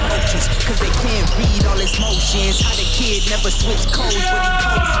 Now they coaches, cause they can't read all his motions. How the kid never switch codes, but he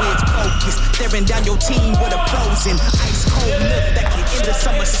code switch focus. Staring down your team with a frozen ice cold look that can end the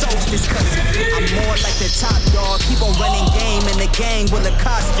summer solstice. Cause I'm more like the top dog. Keep on running game and the gang will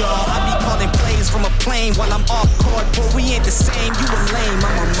accost y'all. I be calling plays from a plane while I'm off court. But we ain't the same, you a lame,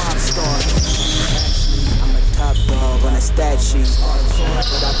 I'm a mob star. I'm a top dog on a stat sheet,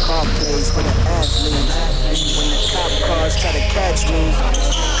 but I call plays for the athlete. When the cop cars try to catch me,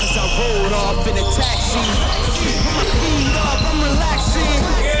 cause I rolled off in a taxi. With my feet up, I'm relaxing.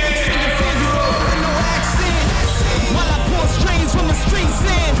 Singing favorite roll with no accent, while I pour strains from the streets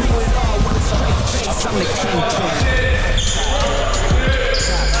in. Do it all with a straight face, I'm the kingpin.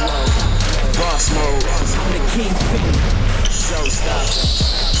 Boss mode, I'm the kingpin. Showstopper.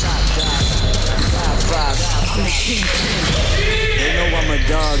 I'm the kingpin. They know I'm a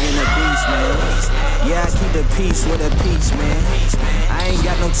dog and a beast, man. Yeah, I keep the peace with a peace, man. I ain't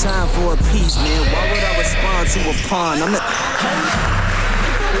got no time for a piece, man. Why would I respond to a pawn? I'm the...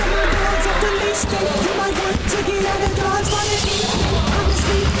 You might want to get out of Dodge while it's heat.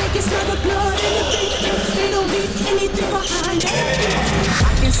 Honestly, think it's not the blood in the beat. They don't leave anything behind it.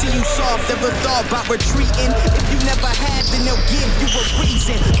 I can see you soft, never thought about retreating. If you never had, then they'll give you a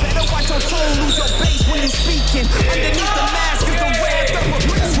reason. Better watch your tone, lose your bass when you're speaking. Underneath the mask is the wrath of a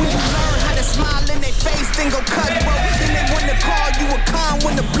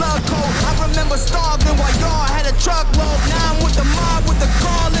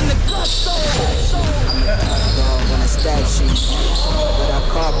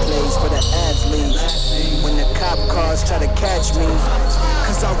judge me,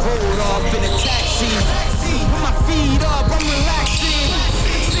 cause I rolled off in a taxi. With my feet up, I'm relaxing,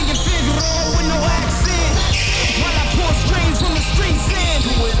 singing Figaro with no accent, while I pull strings from the streets in.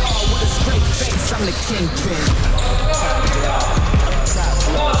 Do it all with a straight face, I'm the kingpin.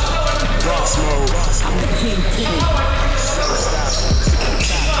 I'm the kingpin.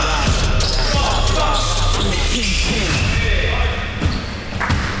 I'm the kingpin.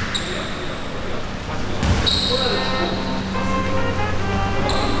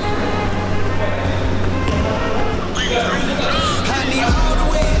 I need all the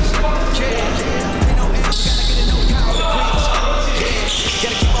ways, yeah. Ain't no answer, gotta get it, no power to preach, yeah.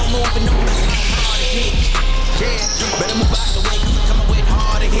 Gotta keep on moving, no matter how hard it gets, yeah. Better move out the way, cause I'm coming with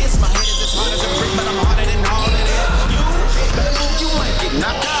harder hits. My head is as hard as a brick, but I'm harder than all of that. You better move, you might get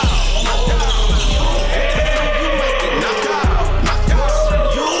knocked out.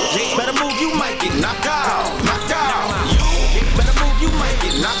 Better move, you might get knocked out. Knocked out. You better move, you might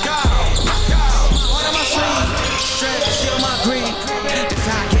get knocked out. Knocked out. What am I saying? Straight, shield my greed. That's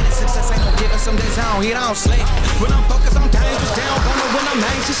how I get it. Success ain't no given. Some days I don't hit, I don't sleep. When I'm focused, I'm dangerous. They don't wanna when I'm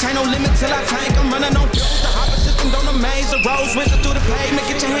anxious. Ain't no limit till I tank. I'm running on fuel. The hopper system don't amaze. The roads whizzing through the pavement.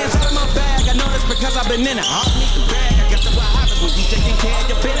 Get your hands out of my bag. I know this because I've been in it. I don't need the bag. I guess that's what happens when you taking care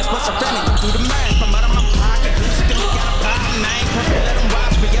of your business. What's a friend? You do the math. I'm out of my pocket. Who's still got a problem? I ain't perfect. Let them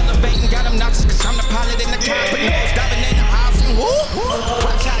watch me elevating. Got them knocks cause I'm the pilot in the cockpit. Nose diving in the house and woo.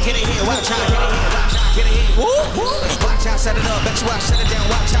 Watch out, get it here. Watch out, get it here. Watch out, get it here. Woo. Watch out, set it up. Bet you I shut it down.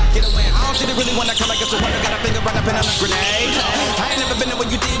 Watch out, get away. I don't think they really wanna come like it's a wonder. Got a finger right up in on a grenade. I ain't never been there when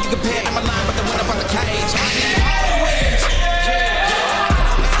you think you compare to my line, but the one up on the cage. I need always.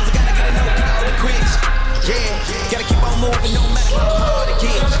 Gotta get it, no call to quits. Yeah, gotta keep on moving no matter how hard it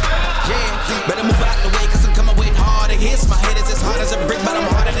gets. Yeah, better move out the way cause I'm coming with harder hits. My head is as hard as a brick, but I'm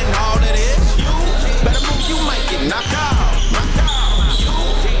harder than all of this. You better move, you might get knocked out. Knocked out.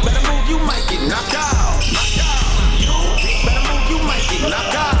 You better move, you might get knocked out. Knocked out. You better move, you might get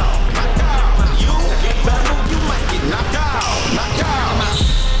knocked out. Knocked out. You better move, you might get knocked out. Knocked out.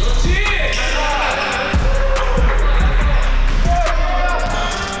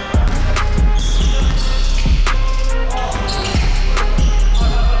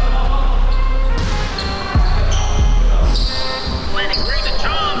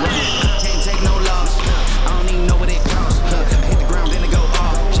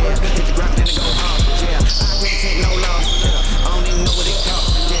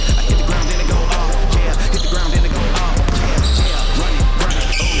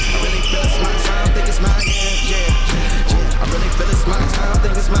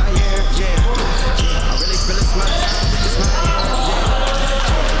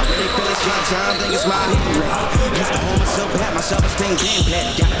 I think it's my hit rate. Used to hold myself back, my self-esteem damn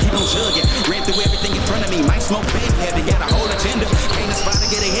bad. Gotta keep on chugging. Ran through everything in front of me. Might smoke big heavy. Got a whole agenda. Ain't aspire to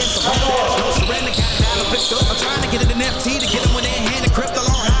get ahead, so hope there's no surrender. Got down a pistol. I'm trying to get it in FT to get them when they're in hand and crypto.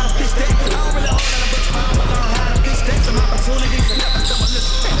 Learn how to fix that. I don't really hold on a books, but I'ma learn how to fix that. Some opportunities and never someone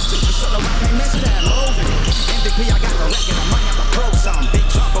listen to the solo. I can't miss that. Moving. MVP, I got the record. I might have a pro song. Big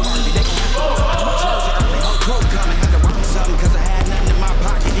trouble. They gon' have to talk to my chosen. I only hope pro coming. Had to wrong something cause I had nothing in my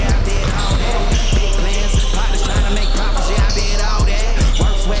pocket. Yeah, I did all that. Big plans, pilots trying to make profits. Yeah, I did all that.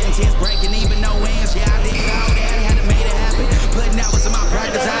 Work, sweat, and tears breaking even no ends. Yeah, I did all that. Had to make it happen. Putting hours in my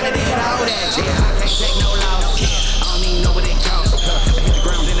practice. I did all that. Yeah, I can't take no loss. I don't even know what it costs. I hit the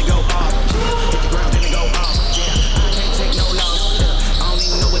ground, then it go off. Hit the ground, then it go off. Yeah, I can't take no loss. I don't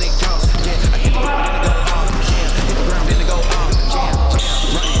even know what it costs. Yeah, I hit the ground, then it go off. Yeah, hit the ground, then it go off. Yeah,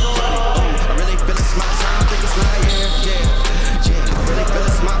 run it. I really feel it's my time. Think it's my year. Yeah, I really feel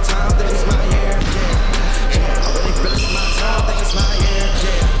it's my time. Think it's my year. Yeah, I really feel it's my time. Think it's my year.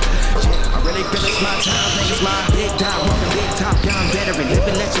 Yeah, I really feel it's my time. Think it's my big time. Walking big top, young veteran.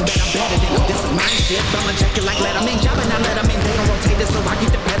 Living legend, bet I'm better than them. This is my shit. I'ma check it like let them in. Jobbing, I let them in. They gon' rotate this so I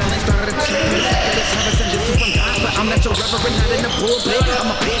get the pedaling. Started a train. This Harrison, this is from God, but I'm not your reverend, not in the pulpit.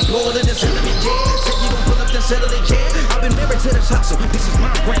 I'm a big bull in this element, yeah. Said you gon' pull up, then settle it, yeah. I've been married to this hustle. This is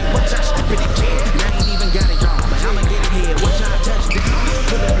my brain. Watch out, stupid it, yeah. And I ain't even got it, y'all, but I'ma get it here. Watch out, touch down.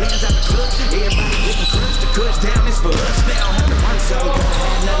 Pulling plans out the clutch. Everybody getting crushed. The cuts down is for us. They don't have to run something. Cause I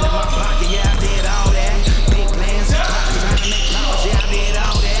had nothing in my pocket, yeah, I did all that. Big plans, trying to make profits, yeah, I did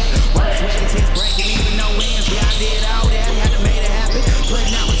all that. Work, sweat, and tears breaking even no ends, yeah, I did all that. Had to make it happen.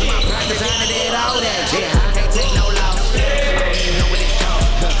 Putting hours in my practice, I did all that. Yeah, I can't take no loss. I don't even know what it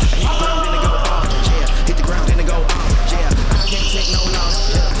costs. Hit the ground, then it go off. Yeah, hit the ground, then it go off. Yeah, I can't take no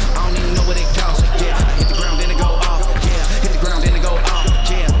loss. I don't even know what it costs. Yeah,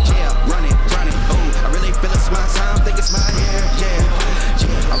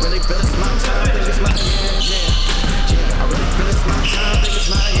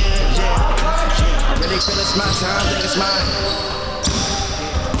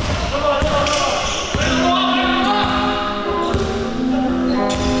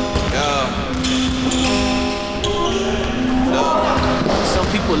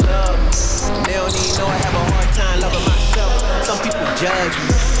 judge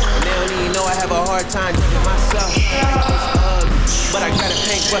me. And they don't even know I have a hard time judging myself. Like it's ugly, but I got a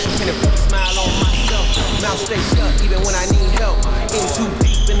paintbrush and can put a smile on myself. Mouth stay shut even when I need help. In too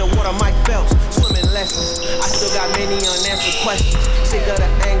deep in the water, Mike Phelps. Swimming lessons. I still got many unanswered questions. Sick of the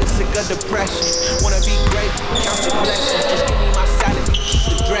anger, sick of depression. Wanna be great, count your blessings. Just give me my salad, keep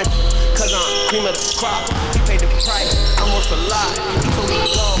the dressing. Cause I'm cream of the crop. He paid the price, I'm worth a lot. He told me to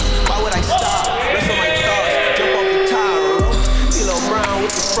go, why would I stop? Rest on my thoughts, jump off the tire. Philo Brown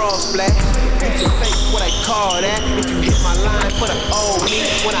with the frog splash. Hit your face, what I call that. If you hit my line for the old me,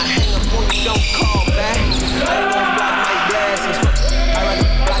 when I hang up on you, don't call back. I ain't gonna block my blessings. I'd rather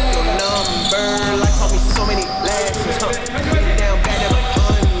block your number. Like call me so many lessons. Bring it down bad, never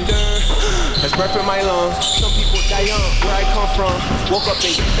under. That's breath in my lungs. Some people die young, where I come from. Woke up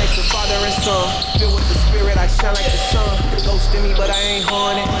and gave thanks to Father and Son. Filled with the Spirit, I shine like the sun. Ghosting me, but I ain't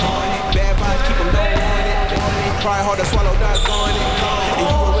haunted. Bad vibes, keep them don't want it. Try hard to swallow, doggone it. And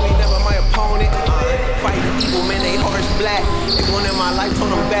you were really never my opponent. Fighting evil, man, they hearts black. They going in my life,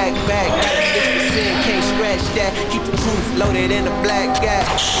 told them back. It's the sin, can't scratch that. Keep the truth loaded in the black gap.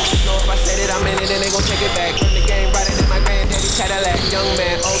 Know if I said it, I'm in it, then they gon' take it back. Run the game brighter than my granddaddy Cadillac. Young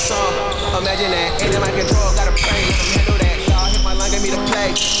man, old song, imagine that. Ain't in my control, gotta pray, let them handle that. Y'all hit my line, get me to play.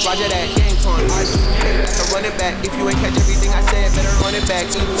 Roger that, game time, I do pay. So run it back. If you ain't catch everything I said, better run it back.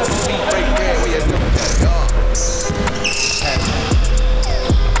 Eat the feet, break bread, where you doing that, y'all.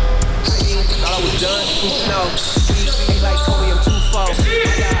 Thought I was done, no. Be like Kobe, I'm too far. I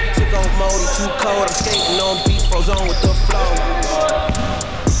took on mode, too cold. I'm skating on beats, froze on with the flow.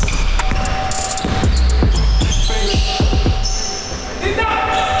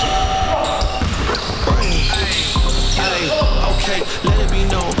 Okay, let it be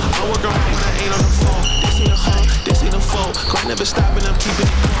known. I work on when I ain't on the phone. This ain't a hoe, this ain't a phone. Grind never stopping, I'm keeping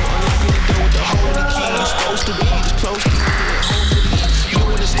it going. I'm not gonna do with the holy key. You're supposed to be this close to me. You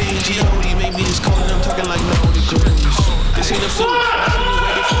don't understand G.O.D. Make me this cold and I'm talking like no degrees. This ain't a fool. I shouldn't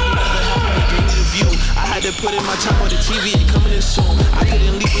wait for me. Never happened to give me the view. I had to put in my time on the TV and coming in soon. I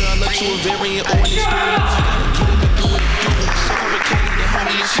couldn't leave without luck to a variant or an experience. You gotta get up and do what it do. So complicated,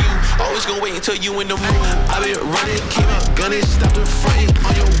 homie, it's you. Always gonna wait until you in the mood. I've been running, came out gunning, stopped the fight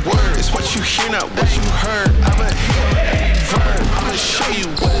on your word. It's what you hear, not what you heard. I'ma hear every verb. I'ma show you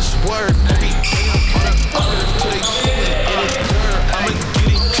what it's worth. Everything on the earth till they get it in the dirt. I'ma get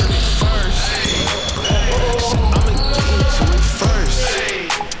into it first. So I'ma get into it first.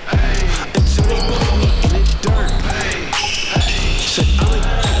 Until they put me in the dirt. So I'ma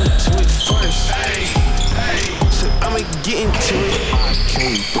get into it first. So I'ma get into it. I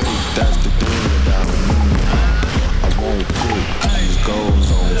can't break, that's the thing about me. I won't put these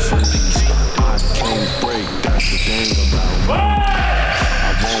goals on freeze. I can't break, that's the thing about me.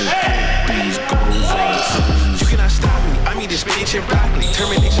 I won't put these goals on freeze. You cannot stop me. I mean this spinach and broccoli.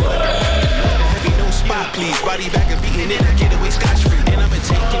 Termination like a the heavy, no spot, please. Body back and beating it, I get away scotch-free. And I'ma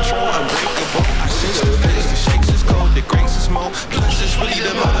take control, unbreakable. I sense the phase, the shakes is cold, the grace is more. Plus it's really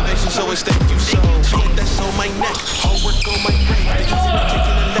the motivation, so it's thank you so. Put that's on my neck, hard work on my brain. The easy not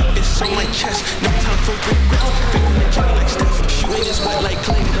taking the left, it's on my chest. No time for regrets, feeling the journey like Steph. Shooting is wet like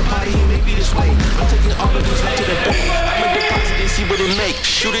clay, the body ain't maybe this way. I'm taking all of these left to the bank. I'ma deposit and see what it make.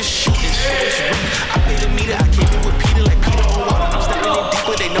 Shoot it, shoot it. I paid a meter, I came in with Peter like Peter on water. I'm stepping in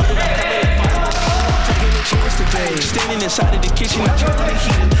deeper, they know that I'm coming like fire. Taking a chance today. Standing inside of the kitchen, I turn on the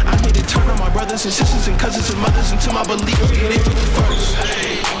heater. I'm here to turn on my brothers and sisters and cousins and mothers until my believers get into it first.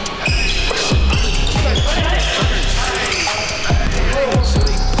 So I'ma get into it first. So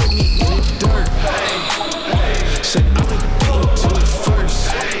they put me in the dirt. Said I'ma get into it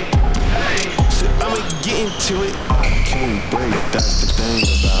first. Said I'ma get into it. I can't break, that's the thing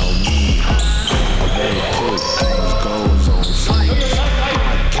about me. I won't put these goals on freeze.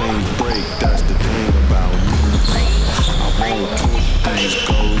 I can't break, that's the thing about me. I won't put these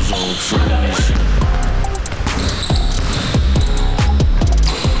goals on freeze.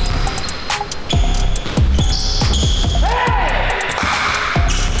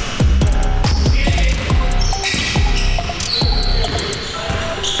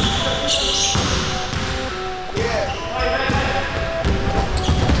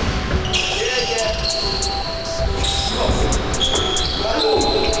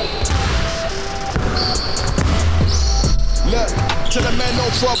 Tell a man no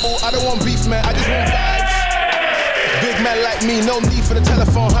trouble, I don't want beef, man, I just want vibes. Big man like me, no need for the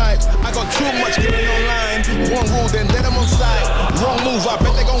telephone hype. I got too much getting online. One rule, then let them on side. Wrong move, I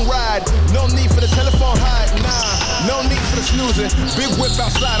bet they gon' ride. No need for the telephone hype, nah. No need for the snooze confusing. Big whip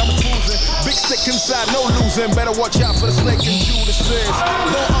outside, I'm cruising. Big stick inside, no losing. Better watch out for the snake and Judas is.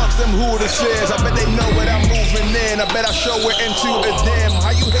 Don't ask them who this is. I bet they know what I'm moving in. I bet I show it into the dim.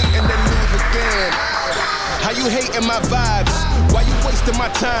 How you hating then lose again? How you hating my vibes? Why you wasting my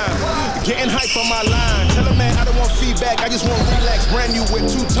time? Getting hype on my line. Tell a man I don't want feedback, I just want relax. Brand new with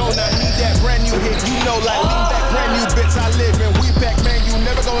two-tone, I need that brand new hit. You know, like lean back, brand new bits I live in. We back, man, you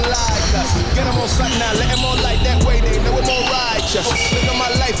never gon' lie. Get them on sight now, let them on light that way. They know I'm alright. Just look at my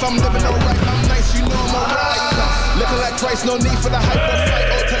life, I'm living alright. I'm nice, you know I'm alright. Looking like Christ, no need for the hype or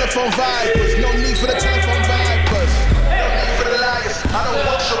fight or telephone vibers. No need for the telephone vibers. No need for the liars. I don't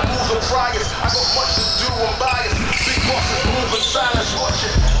want your moves or priors. I got much to do, I'm biased. Big bosses moving silence, watch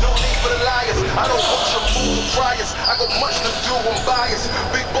it. No need for the liars. I don't want your moves or priors. I got much to do, I'm biased.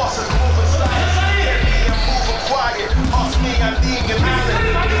 Big bosses moving silence. Yeah, me, I'm moving quiet. Ask me, I need an island.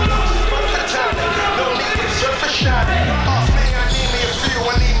 No need for the surface shining. Ask me, I need me a few.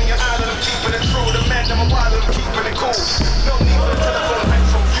 I need me an island. I'm keeping it true. The man, I'm a wild, I'm keeping it cool. No need for the telephone hype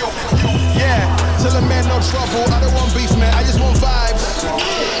from you. Yeah, tell a man no trouble. I don't want beef, man. I just want vibes.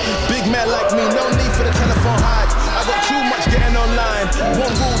 Big man like me, no need for the telephone hype. I got too much getting online.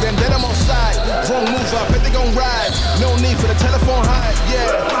 One rule, then I'm on side. Wrong move, I bet they gon' ride. No need for the telephone hype.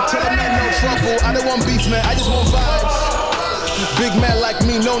 Yeah, tell a man no trouble. I don't want beef, man. I just want vibes. Big man like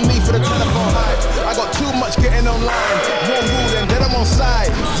me, no need for the telephone hype. I got too much getting online. One rule, then I'm on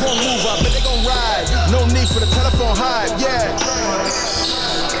side. Wrong move, I bet they gon' ride. No need for the telephone hype. Yeah.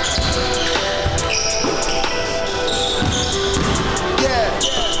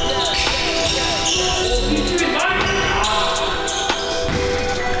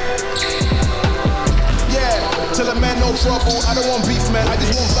 Tell a man no trouble, I don't want beef, man, I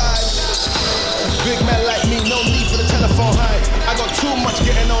just want vibes. Big man like me, no need for the telephone hype. I got too much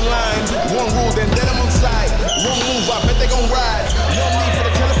getting online. One rule, then I'm on side. Wrong move, I bet they gon' ride. No need for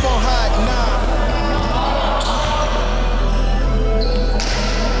the telephone hype, nah.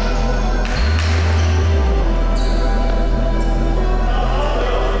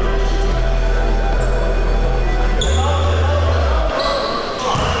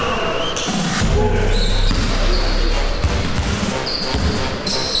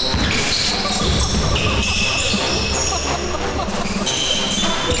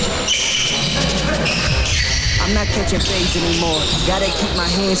 I'm not catching fades anymore. Gotta keep my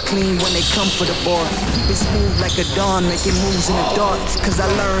hands clean when they come for the ball. Keep it smooth like a dawn, making moves in the dark. Cause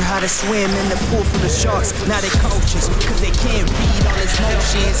I learned how to swim in the pool full of sharks. Now they coaches, cause they can't read all his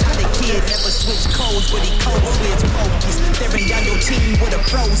motions. How the kid never switch codes, but he codes with focus. Staring down your team with a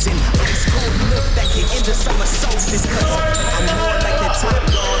frozen ice cold look that can end the summer solstice. Cause I'm more like the top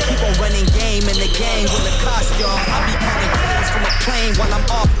dog. Keep on running game in the game with a cost, y'all. I be counting plays from a plane while I'm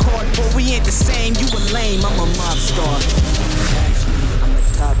off court. But we ain't the same, you a lame, I'm a mob star. I'm the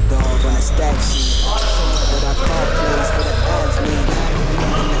top dog on a stat sheet. But I call plays for the athlete.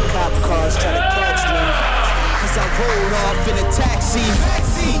 And the cop cars try to catch me. Cause I rolled off in a taxi.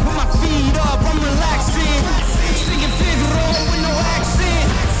 With my feet up, I'm relaxing. Singing Figaro with no accent.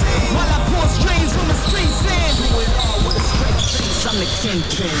 While I pour strings from the streets in. Do it all with a straight face, I'm the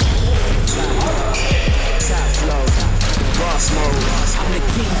kingpin. Top flow, boss mode, I'm the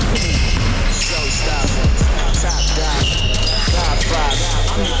kingpin. Showstopper, top dog, top five,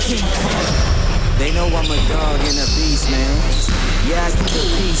 I'm the kingpin. They know I'm a dog and a beast, man. Yeah, I keep the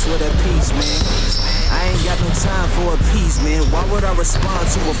peace with a piece, man. I ain't got no time for a piece, man. Why would I respond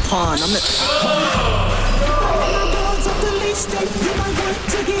to a pawn? I'm the dogs off the leash, they do my work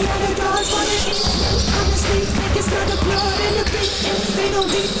to get out of dogs for the heat. I'm the street, it's not the blood in the beat. They don't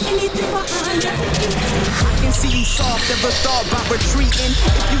leave anything behind that. I can see you soft, ever thought about retreating.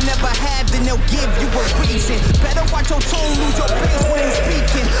 If you never have, then they'll give you a reason. Better watch your tone, lose your pace when you're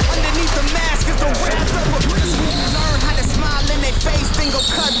speaking. Underneath the mask is the wrath of a beast. Learn how to smile in their face, then go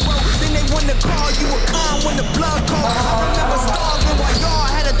cutthroat. Then they wanna call you a con when the blood cold. I remember starving while y'all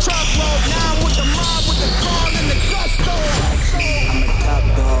had a truckload. Now I'm with the mob, with the car and the gusto. I'm a top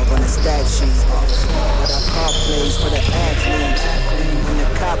dog on a stat sheet. But I call plays for the athlete. When the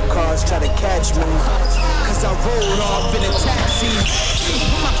cop cars try to catch me. Cause I rolled off in a taxi.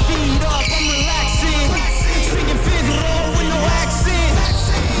 With my feet up, I'm relaxing. Speaking Figaro with no accent.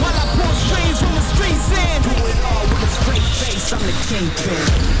 While I pour strings from the streets in. Do it all with a straight face, I'm the kingpin.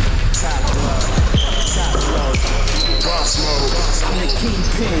 Top dog, top flow, boss mode, I'm the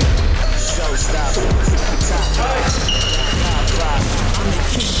kingpin. Showstopper, top five, I'm the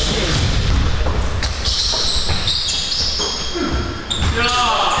kingpin.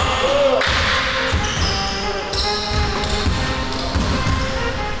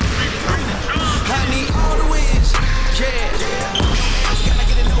 I need all the wins, yeah.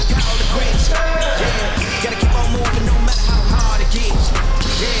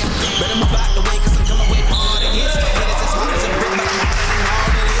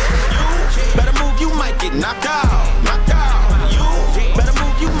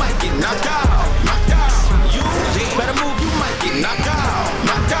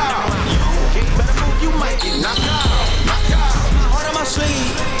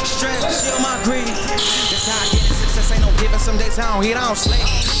 some days I don't eat, I don't sleep.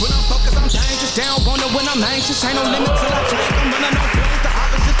 When I'm focused, I'm dangerous. They don't wanna when I'm anxious. Ain't no limit till I take. I'm running on bills. The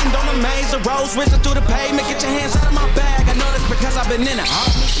opposition don't amaze. The roads risen through the pavement. Get your hands out of my bag. I know this because I've been in it. I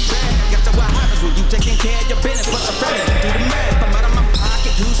don't need to brag. Guess that's what happens when you taking care of your business. What's the friend? You do the math. I'm out of my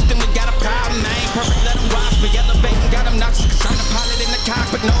pocket. Houston, we got a problem. I ain't perfect. Let them watch me elevating. Got them knocks. Cause I'm the pilot in the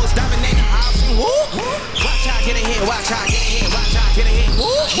cockpit. Nose diving in the house. Woo. Watch out, get ahead. Watch out, get ahead. Watch out, get ahead. Woo.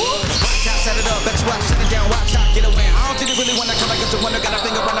 Watch out, set it up. Bet you watch, set it down. Watch out, get away. I don't think you really wanna come like it's the one that got a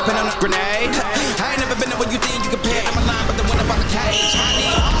finger run up in on a grenade. I ain't never been there when you think you compare. I'm a line, but the one about the cage. I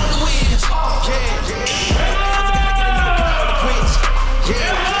need all the wins. Yeah. I gotta get a new crowd to quit.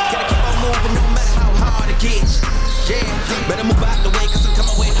 Yeah. Gotta keep on moving no matter how hard it gets. Yeah. Better move out the way, cause I'm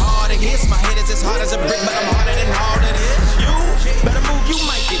coming with hard it hits. My head is as hard as a brick, but I'm harder than all it is. You better move, you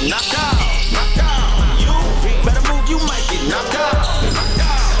might get knocked out. Knocked out. You better move, you might get knocked out. Knocked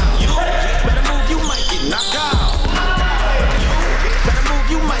out. You better move, you might get knocked out. Better move,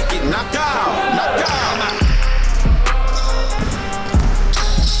 you might get knocked out. Knocked out.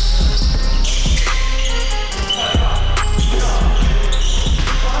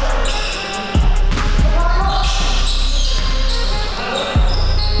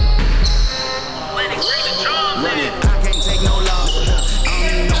 Run it. I can't take no loss. I don't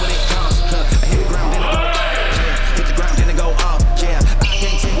even know what it costs. I hit the ground then it go off. Yeah. Hit the ground then it go off. Yeah. I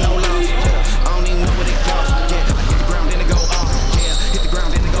can't take no loss. I don't even know what it costs. Yeah. I hit the ground then it go off. Yeah. Hit the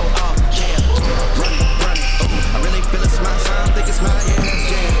ground then it go off. Yeah. Run it, run it. Ooh, I really feel it's my time. Think it's my year.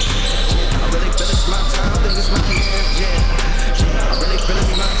 Yeah. I really feel it's my time. Think it's my year. Yeah. I really feel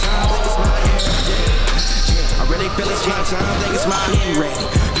it's my time. Think it's my year. Yeah. I really feel it's my time. Think it's my year. Ready.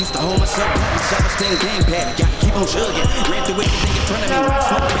 Used to hold myself back, my self-esteem game patty. Gotta keep on chugging. Ran through everything in front of me. Right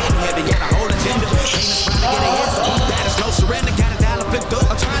smoke big heavy. Got a whole agenda. Ain't just trying to get ahead. So that is no surrender. Got a dollar flipped up.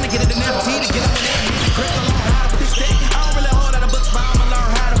 I'm trying to get it in FT to get up in that hand. Crystal on how to fix that. I don't really hold out of books, but I'ma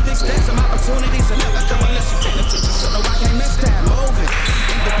learn how to fix that. Some opportunities and never come unless you pay attention. So no, I can't miss that. Moving.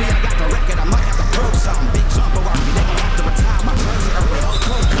 MVP, I got the record. I might have to prove something. Big jumper on me. They gon' have to retire my jersey early. Oh,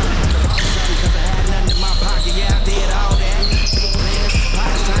 cool. Coming had to rock something cause I had nothing in my pocket. Yeah, I did all that. Big plans.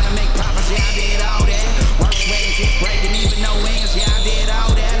 Pockets trying to make profits. Yeah, I did all that. Work, sweat, and tears breaking even no ends. Yeah, I did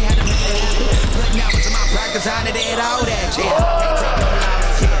all that. Had to make it happen. Putting hours in my practice. I did all that. Yeah, can't take no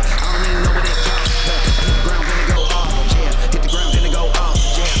loss. Yeah, I don't even know what it costs. Hit the ground then it go off. Yeah, hit the ground then it go off.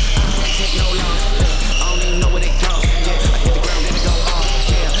 Yeah, I can't take no loss. I don't even know what it costs. Yeah, I hit the ground then it go off.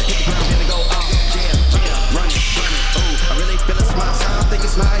 Yeah, hit the ground then it go off. Yeah, run it, run it. Ooh, I really feel it's my time. Think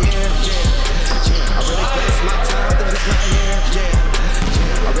it's my year. Yeah, I really feel it's my time. Think it's my year. Yeah,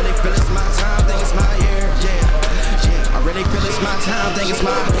 I really feel it's my time. Think it's my year. Yeah, I really feel it's my time. Think it's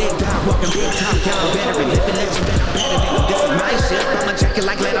my big dog. Walking big top, young veteran. Living legend, better than them. This is my shit. I'ma check it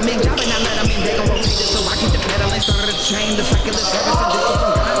like let them in. Jobbing, I let them in. They gon' rotate it so I keep the pedal and started a chain. The cycle is ever since this was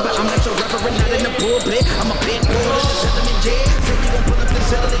God, but I'm not your reverend, not in the pulpit. I'm a pit bull in the settlement, yeah. Say you gon' pull up the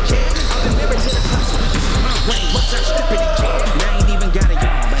settlement, yeah. I've been married to the hustle. This is my brain. Watch out, stupid, yeah. I ain't even got it,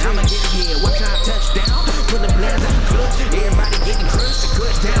 y'all, but I'ma get it, yeah. Watch out, touchdown. Pulling blades out the clutch. Everybody getting crushed. The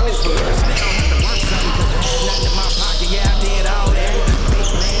cut down is for us. They don't have to watch something cause I had nothing in my pocket. Yeah, I did all that. Big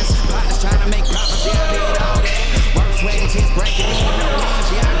plans. Partners trying to make profits. Yeah, I did all that. Work, sweat, and tears breaking even no ends.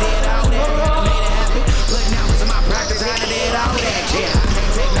 Yeah, I did all that. Had to make it happen. Putting hours in my practice. I did all that. Yeah, I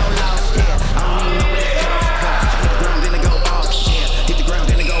can't take no loss. Yeah, I don't even know what it costs. Hit the ground then it go off. Yeah, hit the ground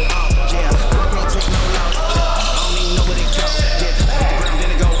then it go off. Yeah, I can't take no loss. I don't even know what it costs. Yeah, hit the ground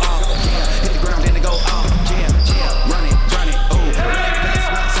then it go off. Yeah, hit the ground then it go off. Yeah, run it, run it. Ooh, I really feel it's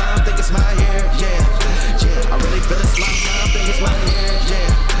my time. Think it's my year. Yeah, I really feel it's my time. Think it's my year.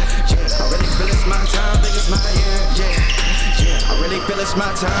 Yeah, I really feel it's my time. Think it's my year. Yeah, I really feel it's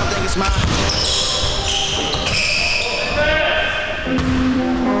my time. Think it's my.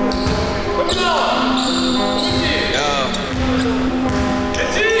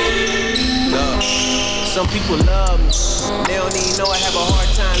 Some people love me, they don't even know I have a hard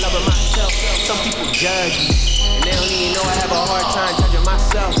time loving myself. Some people judge me, and they don't even know I have a hard time judging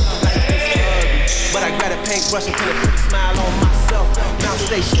myself. Life is ugly, but I got a paintbrush and put a pretty smile on myself. Mouth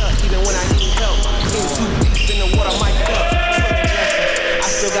stay shut even when I need help. In too deep in the water, might help. I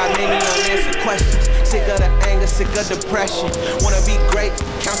still got many unanswered questions. Sick of the anger, sick of depression. Wanna be great,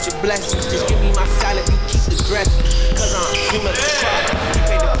 count your blessings. Just give me my salad, you keep the dressing. Cause I'm human, he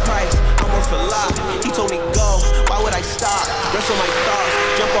paid the price, I'm worth a lot. He told me go, why would I stop? Rest on my thoughts,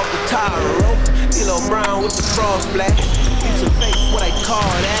 jump off the tire rope. D'Lo Brown with the frost black. Piece of face, what I call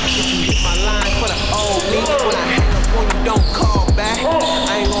that. If you hit my line for the old me, when I hang up on you, don't call back.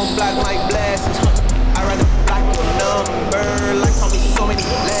 I ain't gon' block my blessings, I'd rather block your number. Life taught me so many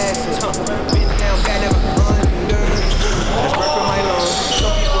lessons, been down bad, never under.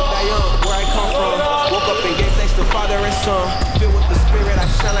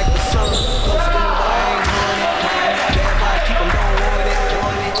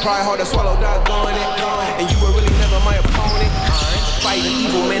 pride hard to swallow, doggone it. And you were really never my opponent. Fighting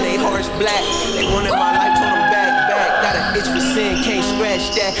evil, man, they hearts black. They wanted my life, told them back. Got an itch for sin, can't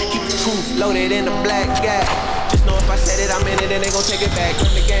scratch that. Keep the truth loaded in the black gap. Just know if I said it, I meant it, and they gon' take it back.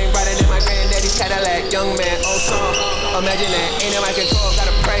 Run the game brighter than my granddaddy's Cadillac. Young man, old song, imagine that. Ain't in my control,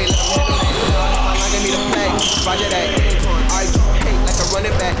 gotta pray. Let them handle that. I'm not gonna need to play. Roger that, game on. Argue, hate like a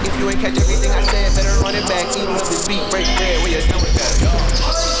running back. If you ain't catch everything I said, better run it back. Even if this beat break bread, where your stomach at?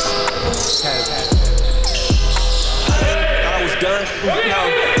 Thought I was done? No.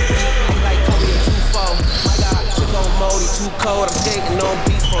 I'm like Kobe in 2-4. My God, took on Modi, too cold. I'm skating on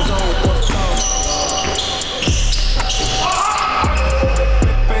beats, froze on with one flow.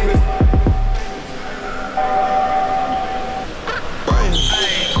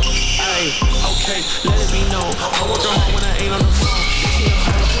 Let it be known, I work hard when I ain't on the phone.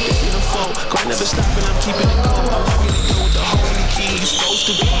 They see the foe, grind never stopping, I'm keeping it cold. I'm walking it with the holy key. You supposed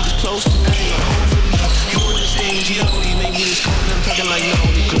to be this close to me. You understand, G.O.D. make me this cold. I'm talking like no,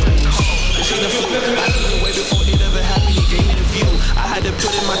 the grace. This ain't a fluke, I couldn't wait before it ever happened. He gave me the view. I had to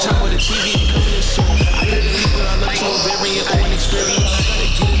put in my time with the TV and come in soon. I couldn't leave what I look to a variant or an experience. I gotta get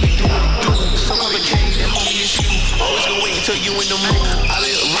it, do what it do. So complicated, homie, it's you. Always gonna wait until you in the mood. I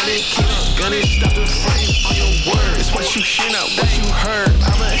didn't run it, keep it. Gunning, stop the frame on your words. What you hear, not what you heard.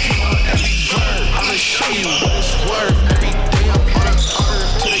 I'ma hit on every verb. I'ma show you what it's worth. Every day I'm on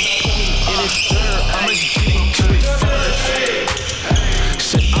earth till they put me in a dirt. I'ma get into it first.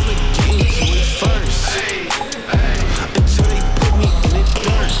 Said I'ma get into it first. Until they put me in a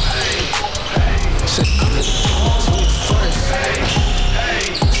dirt. Said I'ma get into it first.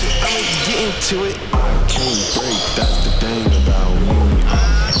 Said I'ma get into it. I can't break, that's the thing about me.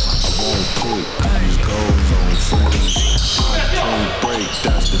 Put these goals on freeze. I can't break,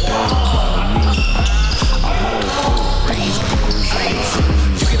 that's the thing about me. I won't put these goals on freeze.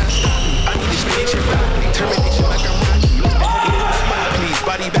 You cannot stop me, I need this bitch and rock me. Termination like I'm Rocky. Look back in the spot, please.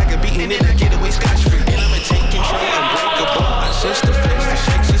 Body back and beating it, I get away scotch-free. And I'ma take control, unbreakable. I sense the face, the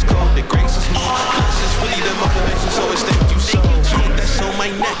shakes is cold, the grace is more. This is really the motivation, so it's thank you so. Put that's on my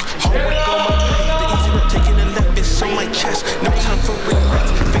neck, homework on my back. The easy road taking the left, it's on my chest. No time for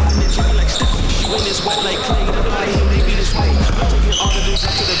regrets, faith in the journey like Steph. When it's wet like clay, the body ain't maybe this way. I'm taking all of this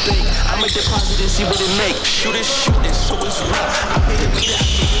to the bank. I'ma deposit and see what it make. Shoot it, so it's real. I made it beat it, I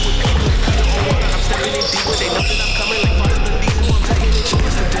can't with people that cut it on water. I'm stepping in deeper, they know that I'm coming like part of the lead. I'm taking a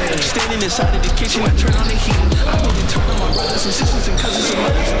chance today. Standing inside of the kitchen, I turn on the heat. I made it turn on my brothers and sisters and cousins and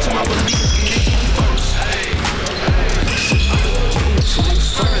mothers until my believers get it first. So I'ma get into it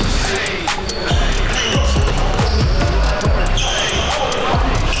first.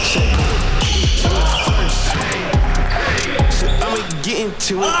 Get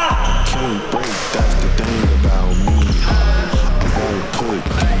into it. Can't break, that's the thing about me. I won't put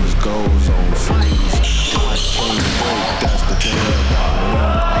these goals on freeze. I can't break, that's the thing about me.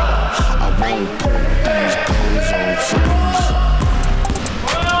 I won't put these goals on freeze.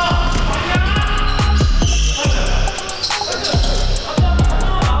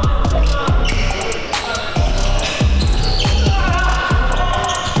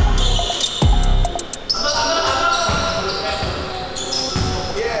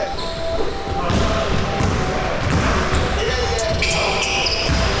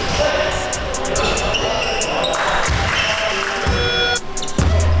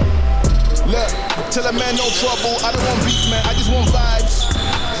 Tell a man no trouble, I don't want beef, man, I just want vibes.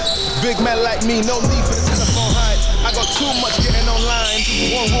 Big man like me, no need for the telephone hype. I got too much getting online.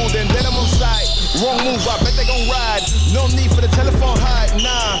 One rule, then I'm on site. Wrong move, I bet they gon' ride. No need for the telephone hype,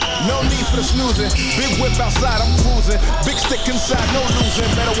 nah, no need for the snoozing. Big whip outside, I'm cruising. Big stick inside, no losing.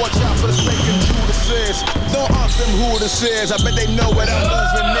 Better watch out for the snake and Judas is. Don't ask them who this is, I bet they know what I'm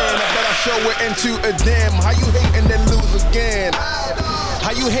moving in. I bet I show it into a damn. How you hating then lose again?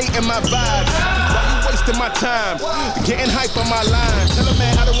 How you hating my vibes? Why you wasting my time? Getting hype on my line. Tell a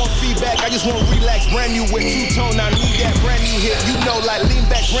man I don't want feedback, I just want relax. Brand new with two-tone, I need that brand new hit. You know, like lean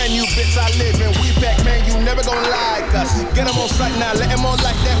back, brand new bits I live in. We back, man, you never gon' like us. Get them on sight now, let them on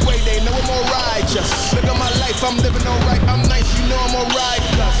like that way. They know I'm all righteous. Look at my life, I'm living alright. I'm nice, you know I'm alright.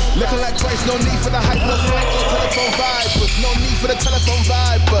 Looking like Christ, no need for the hype, no flight, no telephone vibers. No need for the telephone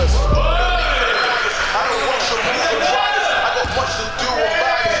vibers. I don't want your music. Much to do on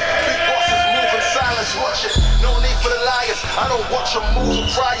bias. Big bosses move in silence, watch it. No need for the liars. I don't watch your moves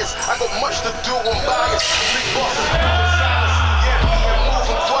and priors. I got much to do on bias. Big bosses move in silence. Yeah, me and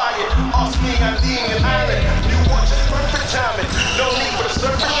moving quiet. Ask me, I lean an island. New watch is perfect timing. No need for the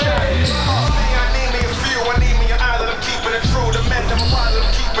surface shining. Ask me, I need me a few. I need me an island. I'm keeping it true. The men, I'm I'm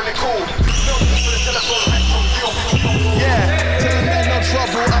keeping it cool. No need for the telephone. Yeah, tell the man no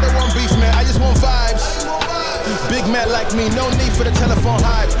trouble. Big man like me, no need for the telephone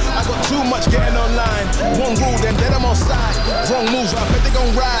hype. I got too much getting online. One rule, then I'm on side. Wrong move, I bet they gon'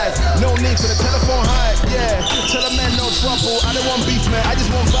 ride. No need for the telephone hype, yeah. Tell a man no trouble, I don't want beef, man, I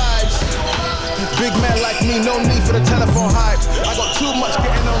just want vibes. Big man like me, no need for the telephone hype. I got too much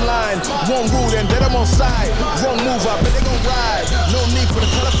getting online. One rule, then I'm on side. Wrong move, I bet they gon' ride. No need for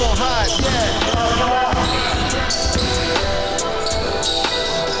the telephone hype, yeah.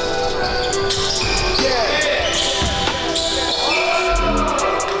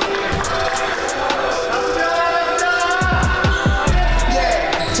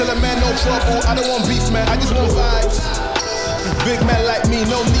 Tell a man no trouble, I don't want beef, man, I just want vibes. Big man like me,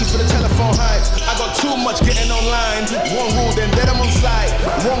 no need for the telephone hype. I got too much getting online. One rule, then I'm on side.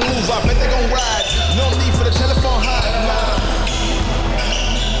 Wrong move, I bet they gon' ride. No need for the telephone hype, nah.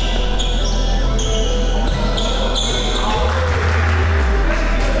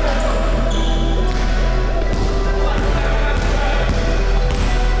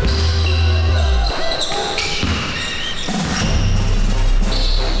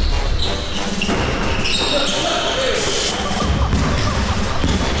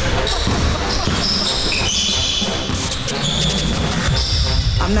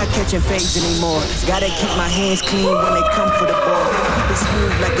 I'm not catching fades anymore. Gotta keep my hands clean when they come for the ball. Keep it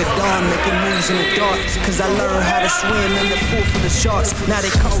smooth like a dawn, making moves in the dark. Cause I learned how to swim in the pool for the sharks. Now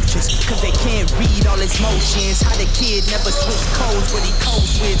they coaches, cause they can't read all his motions. How the kid never switch codes, but he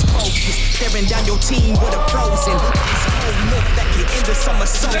codes with focus. Staring down your team with a frozen ice cold look that can end the summer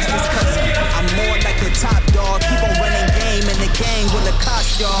solstice. Cause I'm more like the top dog. Keep on running game in the gang with a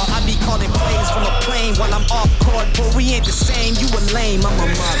cost, y'all. I be calling plays from a plane while I'm off court. But we ain't the same, you a lame, I'm a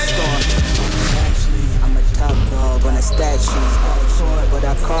mob star. I'm a top dog on a stat sheet, but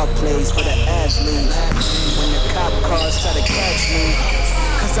I call plays for the athletes. When the cop cars try to catch me,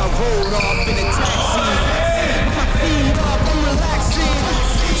 cause I rolled off in a taxi. My feet up, I'm relaxing.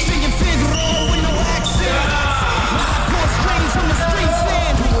 Singing Figaro with no accent. I pour strings from the streets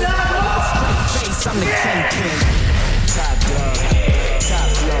in. Face, I'm the kingpin. Top dog, top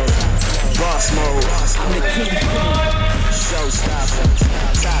flow, boss mode. I'm the kingpin. Showstopper,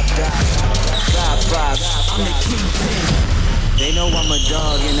 top dog, top five. I'm the kingpin. They know I'm a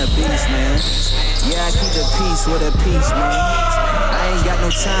dog and a beast, man. Yeah, I keep the peace with a peace, man. I ain't got no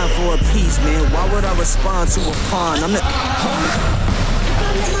time for a piece, man. Why would I respond to a pawn? I'm the...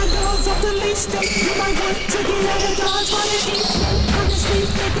 Off the leash, you might want to get out of dodge while they eat. On the street,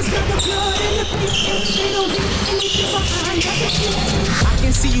 niggas got the blood and the beef. They don't need anything behind that. I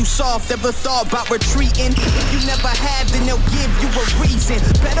can see you soft, ever thought about retreating. If you never have, then they'll give you a reason.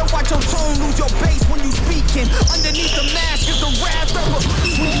 Better watch your tone, lose your bass when you speaking. Underneath the mask is the wrath of a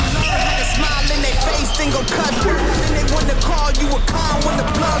beast. When you learn how to smile in their face, then go cut. Then they want to call you a con when the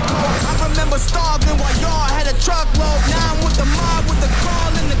blood goes. I remember starving while y'all had a truckload. Now I'm with the mob, with the call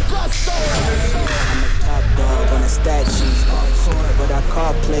and the gusto. I'm a top dog on a stat sheet, but I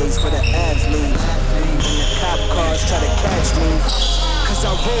call plays for the athletes. When the cop cars try to catch me, cause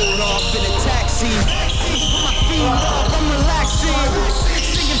I rolled off in a taxi. My feet up, I'm relaxing.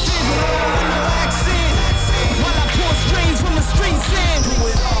 Singing Figaro with no accent. While I pour strings from the streets in. Do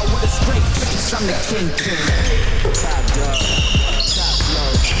it all with a straight face, I'm the kingpin. Top dog, top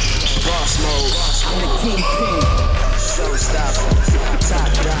flow, boss mode. I'm the kingpin. Showstopper, top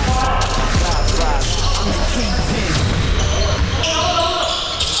dog, top five. I'm the kingpin.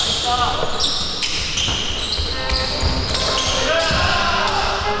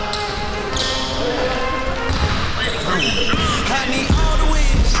 I need all the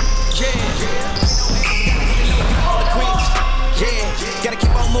wins, yeah. All the quits, yeah. Gotta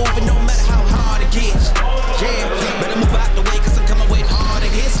keep on moving no matter how hard it gets, yeah. Better move out the way cause I'm coming with hard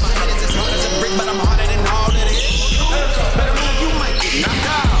it hits. My head is as hard as a brick but I'm harder than all of it. Better move, you might get knocked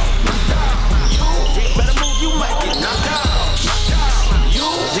out. Better move, you might get knocked out.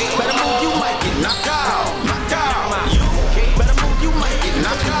 Better move, you might get knocked out. Better move, you might get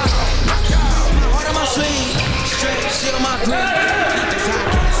knocked out. Heart on my sleeve, straight shit on my grip. That's how I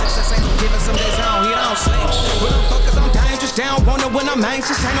get success, ain't no giving. Some days I don't hear, I don't sleep. When I'm focused, I'm dangerous. Down, wonder when I'm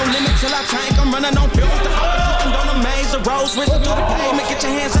anxious. Ain't no limit till I tank. I'm running on fumes. The hope is looking on the maze. The roads risen through the pavement. Get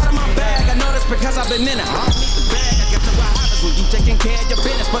your hands out of my bag. I know this because I've been in it. I don't need the bag. I guess that's what happens when you taking care of your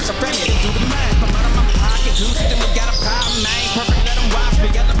business. But some friends do the math. I'm out of my pocket. Houston, we got a problem, man. Perfect, let them watch me.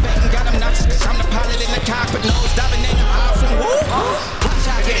 Elevating, got them nuts. Cause I'm the pilot in the cockpit. Nose diving in the house. And woo. Watch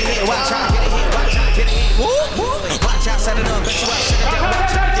out, get it here. Watch out, get it here. Watch out, get it here. Woo. Watch out, set it up. Bet you I shut it down.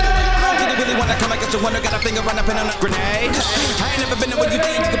 Watch out, get it here. Did it really wanna come? I guess you wonder. Got a finger run up in on a grenade. I ain't never been there when you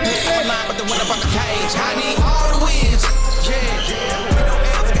think you can pick up a line, but the one up on the cage. I need all the wins. Yeah. We no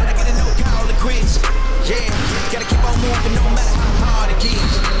else. Gotta get a no call to quits. Yeah. Gotta keep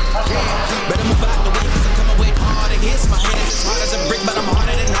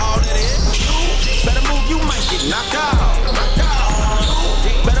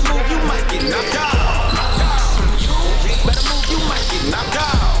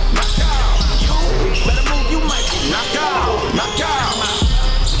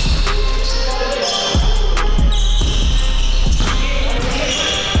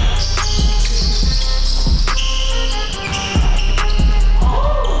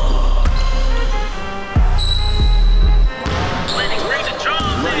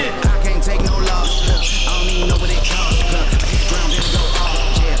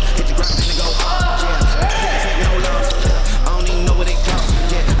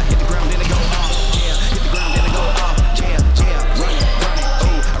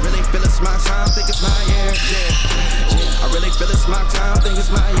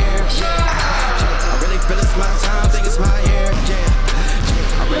my time, think it's my year, yeah.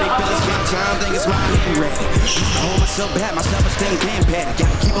 I really feel it's my time, think it's my year. Used to hold myself back, my self-esteem damn bad.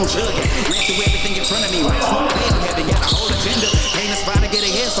 Gotta keep on chugging. Ran through everything in front of me, like smoke baby heavy. Got a whole agenda, ain't inspired to get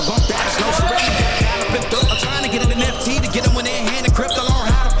ahead, so bump that, it's no surrender. Gotta flip up, I'm trying to get an NFT to get them when they're in hand and crypto, learn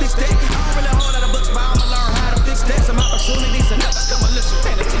how to fix that. I don't really hold out of books, but I'ma learn how to fix that. Some opportunities and others come and listen,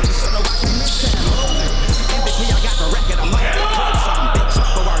 pay attention, so no I can miss that. MVP, I got the record, I'm like, something big,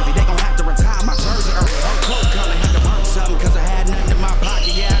 super worthy. They gon' have to retire my jersey early. Cold coming, had to burn something, cause I had nothing in my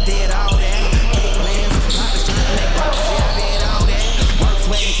pocket, yeah, I did all that. Big plans, pockets trying to make profits, yeah, I did all that. Work,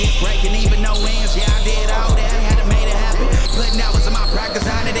 sweating, kids breaking, even no wins, yeah, I did all that. Had to make it happen, putting hours in my practice,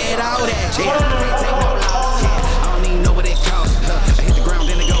 I did all that, yeah. Can't take no loss, yeah. I don't even know what it costs, I hit the ground,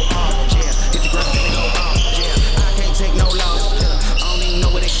 then it go off, yeah. Hit the ground, then it go off, yeah. I can't take no loss, I don't even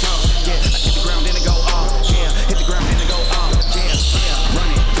know what it costs, yeah. I hit the ground, then it go off, yeah. Hit the ground, then it go off, yeah. Run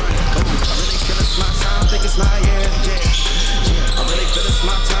it, ooh. I really feel it's my time, think it's my year, yeah. I really feel it's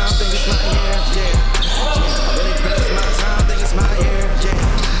my time, think it's my year, yeah. I really feel it's my time, think it's my year, yeah.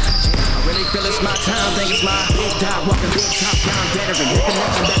 I really feel it's my time, think it's my big dog, walking big top down veteran. Hit the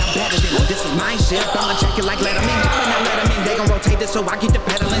legend that I'm better than. This is my shit, I'ma check it like Letterman. Not Letterman, they gon' rotate this so I get the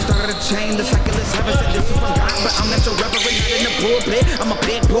pedaling. Started a chain, the cycle is heaven. Said this is from God, but I'm not your reverend, not in the pulpit. I'm a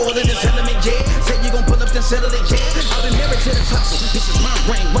big bull in this element, yeah. Said you gon' pull up, then settle it, yeah. I've been married to the hustle, this is my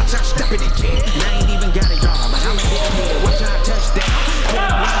ring, watch out, step it, yeah. And I ain't even got it, y'all, but I'm a big kid, watch out, touchdown.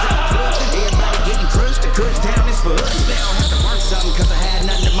 Everybody getting crushed, the cut down is for us. They don't have to work something, cause I had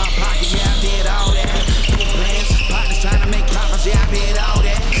nothing in my pocket, yeah, I did all that. Big plans, partners trying to make profits, yeah, I did all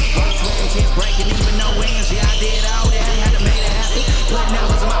that. Work, sweating, kids breaking, even no wins, yeah, I did all that. Had to make it happen, putting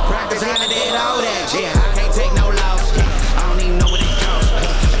hours in my practice, I did all that, yeah. I can't take no loss, yeah. I don't even know what it costs,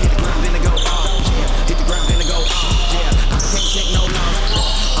 I hit the ground, then it go off, yeah. Hit the ground, then it go off, yeah. I can't take no loss,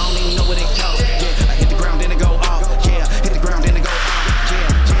 I don't even know what it costs, yeah. I hit the ground, then it go off, yeah. Hit the ground, then it go off,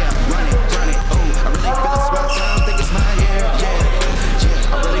 yeah. Run it, ooh. I really feel it's my time, think it's my year, yeah.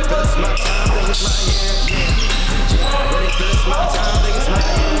 I really feel it's my time, think it's my year, yeah. I really feel it's my time, think it's my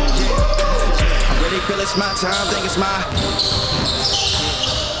year, yeah. I really feel it's my time, think it's my.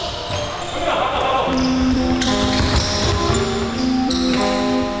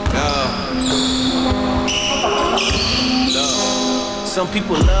 Some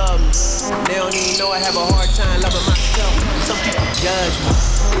people love me, they don't even know I have a hard time loving myself. Some people judge me,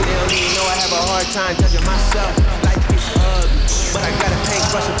 they don't even know I have a hard time judging myself. Life is ugly, but I got a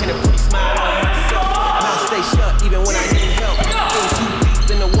paintbrush and pin a pretty smile on myself. Now I stay shut even when I need help. In too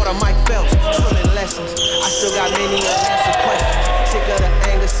deep in the water, Mike Phelps. Swimming lessons, I still got many unanswered questions. Sick of the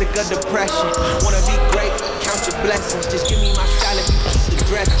anger, sick of depression. Wanna be great, count your blessings. Just give me my salad, keep the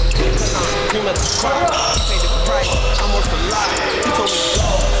dressing. Cause I'm cream of the crop, he paid the price, I'm worth a lot. He told me go,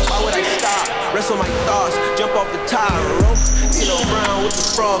 why would I stop? Rest on my thoughts, jump off the tire rope. Tilo Brown with the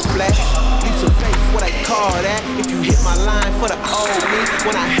frog splash. Leaps of faith, what I call that. If you hit my line for the old me,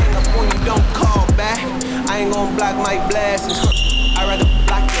 when I hang up on you, don't call back. I ain't gon' block my blessings, I'd rather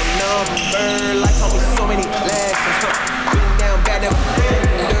block your number. Life taught me so many lessons, Being down bad, never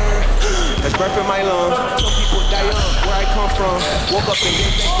endure. There's breath in my lungs. Some people die young, where I come from. Woke up and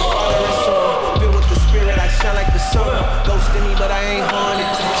get back to Father and Son. Filled with the Spirit, I shine like the sun. Ghost in me, but I ain't haunted.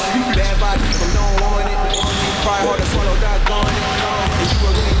 Bad body, people don't want it. Cry hard to swallow, doggone it. And you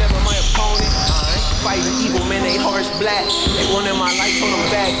were really never my opponent. I ain't fighting evil, man, they hearts black. They wanted my life, told them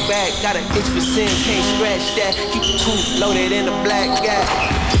back. Got an itch for sin, can't scratch that. Keep the truth loaded in the black gap.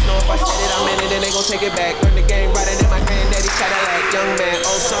 Just know if I said it, I meant it, then they gon' take it back. Learn the game brighter than my granddaddy Cadillac. Young man,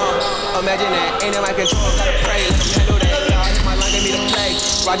 old song, imagine that. Ain't in my control, gotta pray, let them handle that. Y'all hit my line, they me to play.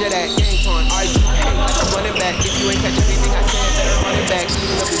 Roger that, game torn, R.U.K. I'm running back. If you ain't catch anything I said, better run it back.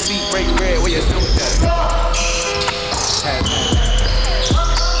 Shooting up the beat, break red, where you still with that?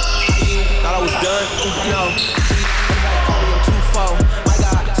 Thought I was done? No. I'm too far. My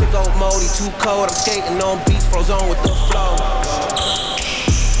God, sick old mode, he too cold. I'm skating on beats, froze on with the flow.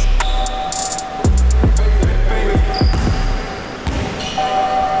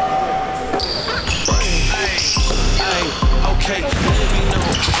 Okay, let me know.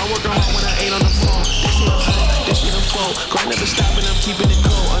 I'm working hard when I ain't on the phone. This shit a hoe, this shit a foe. Grind never stopping, I'm keeping it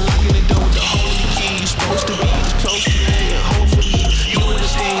cold. Unlocking the door with the holy key. You supposed to be this close to me and home for me. You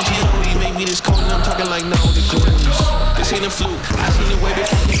understand, G.O.D. made me this cold and I'm talking like no degrees. This ain't a fluke, I seen it way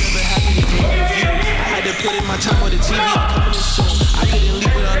before it ever happened to me. I had to put in my time on the TV, I'm coming in soon. I couldn't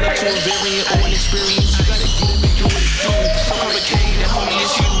leave without up to a variant or an experience. You gotta get it and do what it do. So complicated, homie,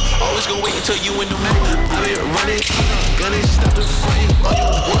 it's you. Always gonna wait until you in the mood. I've been running, gonna stop the fight. All your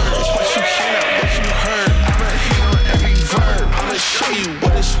words, what you hear, what you heard. I'm right here on every verb. I'ma show you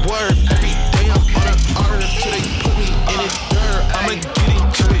what it's worth. Every day I'm on an order. I'ma get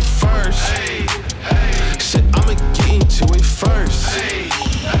into it first. Said I'ma get into it first.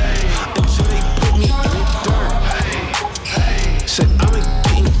 Until they put me in the dirt. Said I'ma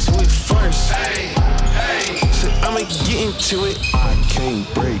get into it first. Said I'ma get into it. I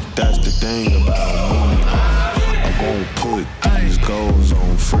can't break, that's the thing about me. I won't put these goals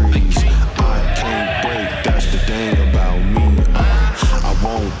on freeze. I can't break, that's the thing about me. I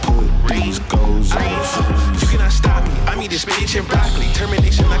won't put these goals on freeze. You cannot stop me. I eat spinach and broccoli.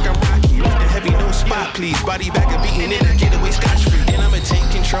 Termination like I'm Rocky. Lift the heavy, no spot, please. Body back and beating it, I get away scotch-free. And I'ma take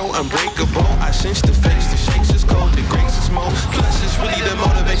control, unbreakable. I sense the face, the shakes is cold, the grace is more. Plus it's really the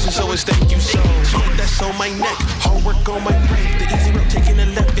motivation, so it's thank you so. Yeah, that's on my neck, hard work on my brain. The easy road taking the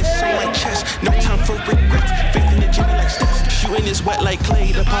left, it's on my chest. No time for regrets, faith in the Jimmy like Steph. Shooting is wet like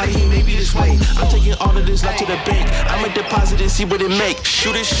clay, the party ain't maybe this way. I'm taking all of this love to the bank. I'ma deposit and see what it make.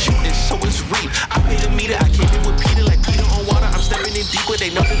 Shoot it, so it's reap. I pay the meter, I came in with Peter like Peter on water. I'm stepping in deeper,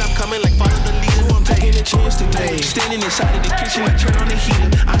 they know that I'm coming like follow the leader. I'm taking a chance today. Standing inside of the kitchen, I turn on the heater.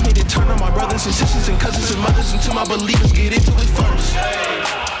 I made it turn on my brothers and sisters and cousins and mothers until my believers get into it first.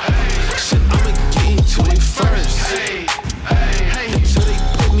 Said I'ma get into it first. Until they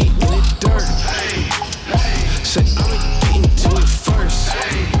put me in the dirt. Said I'ma get into it first.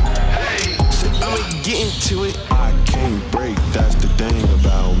 Said I'ma get into it. I can't break, that's the thing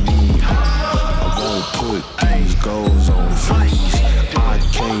about me. I won't put these goals on freeze. I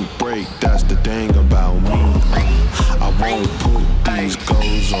can't break, that's the thing about me. I won't put these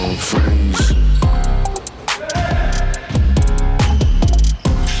goals on freeze.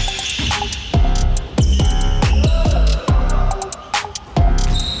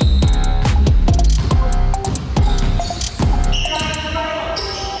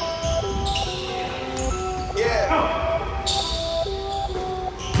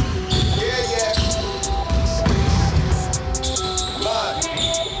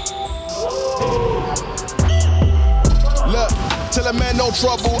 Tell a man no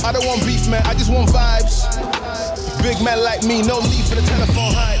trouble, I don't want beef, man, I just want vibes. Big man like me, no need for the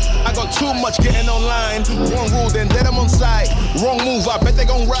telephone hype. I got too much getting online. One rule, then I'm on site. Wrong move, I bet they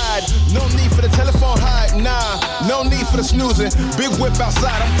gon' ride. No need for the telephone hype, nah, no need for the snoozing. Big whip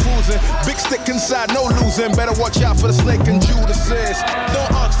outside, I'm cruising. Big stick inside, no losing. Better watch out for the snake and Judas is.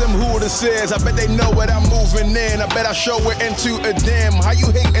 Don't ask them who this is, I bet they know what I'm moving in. I bet I show it into a dim. How you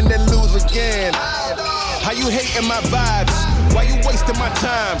hate and then lose again? How you hating my vibes? Why you wasting my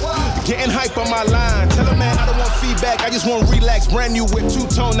time? Getting hype on my line. Tell a man I don't want feedback, I just want relax. Brand new whip,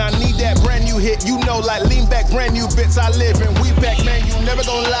 two-tone, I need that brand new hit. You know, like lean back, brand new bits I live in. We back, man, you never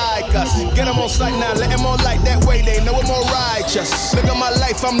gon' like us. Get them on sight now, let them on light. That way they know I'm more righteous. Look at my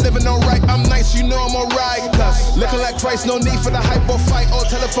life, I'm living alright. I'm nice, you know I'm alright. Cause looking like Christ, no need for the hype or fight or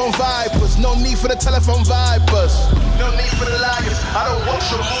telephone vipers. No need for the telephone vipers. No need for the liars. I don't watch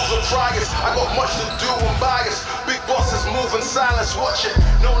your moves or triers. I got much to do, I'm biased. Big bosses move in silence, watch it.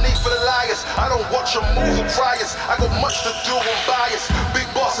 No need for the liars. I don't watch your moves or triers. I got much to do, I'm biased. Big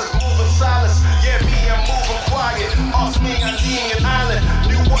bosses move in silence. Yeah, me, I'm moving quiet. Ask me, I need an island.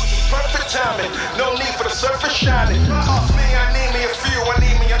 New watch is perfect timing. No need for the surface shining. Ask me, I need me a few. I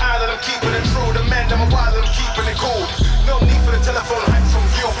need me an island. I'm keeping it true. The man, I'm a wild, I'm keeping it cool. No need for the telephone hype from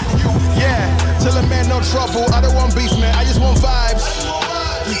you. Yeah, tell a man no trouble. I don't want beef, man. I just want vibes.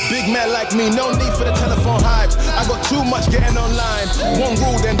 Big man like me, no need for the telephone hype. I got too much getting online. One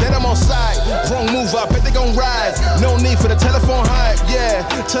rule, then I'm on side. Wrong move, I bet they gon' ride. No need for the telephone hype, yeah.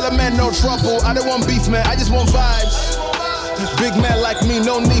 Tell a man no trouble, I don't want beef, man, I just want vibes. Big man like me,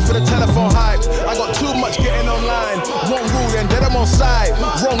 no need for the telephone hype. I got too much getting online. One rule, then I'm on side.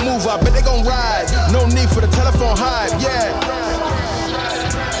 Wrong move, I bet they gon' ride. No need for the telephone hype, yeah.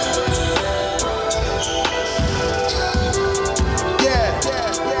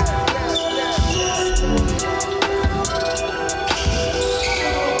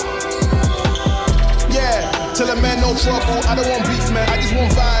 Tell a man no trouble, I don't want beef, man, I just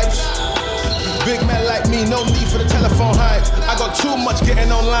want vibes. Big man like me, no need for the telephone hype. I got too much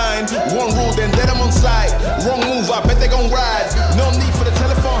getting online. One rule, then I'm on side. Wrong move, I bet they gon' ride. No need for the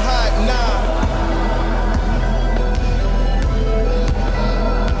telephone hype, nah.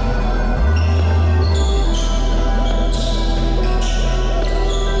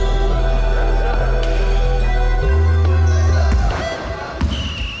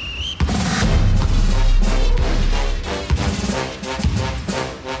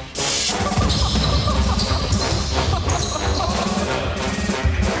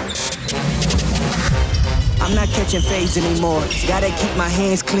 catching fades anymore. Gotta keep my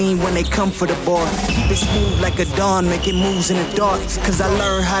hands clean when they come for the ball. Keep it smooth like a dawn, making moves in the dark. Cause I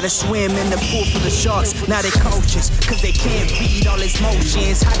learned how to swim in the pool full of sharks. Now they coaches, cause they can't beat all his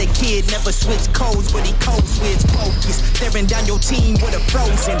motions. How the kid never switch codes, but he codes with focus. Staring down your team with a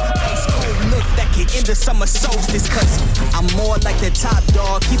frozen ice cold look that can end the summer solstice. Cause I'm more like the top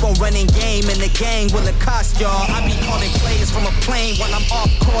dog. Keep on running game and the gang will accost y'all. I be calling plays from a plane while I'm off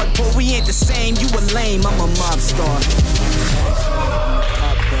court, but we ain't the same. You a lame, I'm a mob star. Top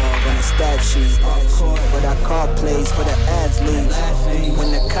dog on a stat sheet, off court, but I call plays for the athletes.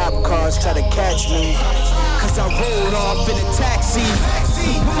 When the cop cars try to catch me, cause I rolled off in a taxi.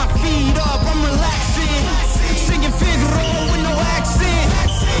 With my feet up, I'm relaxing, singing Figaro with no accent,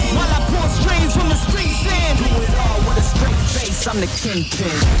 while I pour strings from the streets in. Do it all with a straight face, I'm the kingpin.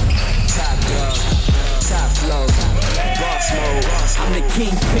 Top dog, top flow, boss mode, I'm the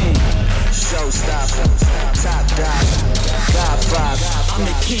kingpin. Showstopper, top dog, Godfather, I'm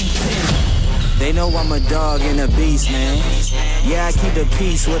the kingpin. They know I'm a dog and a beast, man. Yeah, I keep the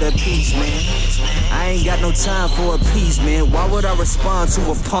peace with a peace, man. I ain't got no time for a peace, man. Why would I respond to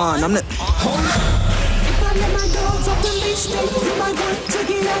a pawn? I'm the... Hold up. If I let my dogs off the leash, they do my work to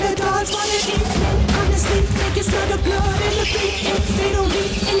get out of dodge while they eat. Honestly, think it's not the blood in the beat. They don't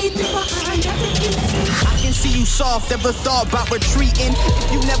need anything behind that they eat. I can see you soft, ever thought about retreating.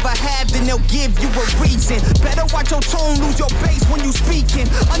 If you never have, then they'll give you a reason. Better watch your tone, lose your bass when you speaking.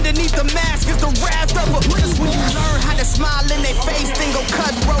 Underneath the mask is the wrath of a prince. When you learn how to smile in their face, then go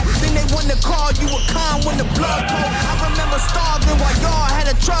cutthroat. Then they wanna call you a con when the blood cold. I remember starving while y'all had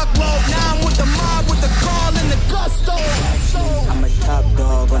a truckload. Now I'm with the mob with the call and the gusto. I'm a top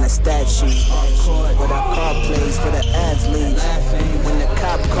dog on a stat sheet, but I call plays for the athletes. When the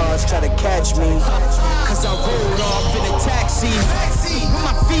cop cars try to catch me, cause I rolled off in a taxi. With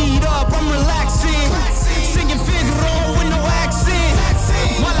my feet up, I'm relaxing, singing Figaro with no accent,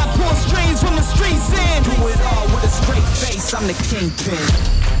 while I pour strings from the streets in. Do it all with a straight face, I'm the kingpin.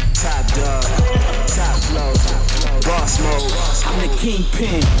 Top dog, top flow, boss mode, I'm the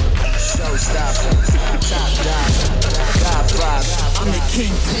kingpin. Showstopper, top dog, Godfather, I'm the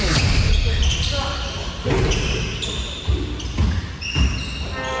kingpin.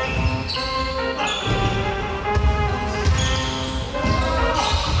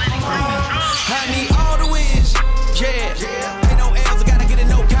 I need all the wins, yeah. Ain't no L's, I gotta get it,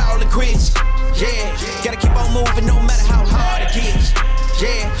 no call and quits, yeah. Gotta keep on moving no matter how hard it gets,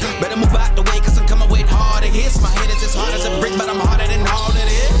 yeah. Better move out the way cause I'm coming with harder hits. My head is as hard as a brick, but I'm harder than all it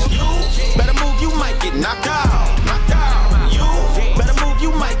is. You better move, you might get knocked out, knocked out. You better move,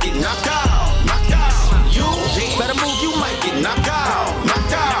 you might get knocked out, knocked out. You better move, you might get knocked out,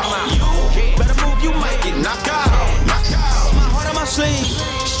 knocked out. You better move, you might get knocked out, knocked out. My heart on my sleeve,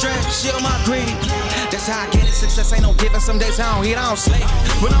 strap, shit on my greed. That's how I get it, success ain't no giving. Some days I don't eat, I don't sleep.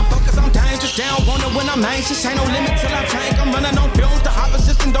 When I'm focused, I'm dangerous, down, wonder when I'm anxious. Ain't no limit till I tank, I'm running on fumes. The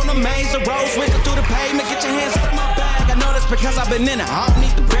opposition don't amaze, the road switching through the pavement. Get your hands out of my bag, I know that's because I've been in it. I don't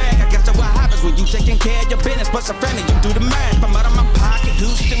need to brag, I guess that's what happens when you taking care of your business. But some friendly, you do the math, I'm out of my pocket.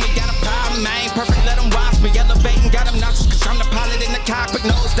 Houston, we got a problem, I ain't perfect, let them watch me. Elevating, got them nauseous, cause I'm the pilot in the cockpit.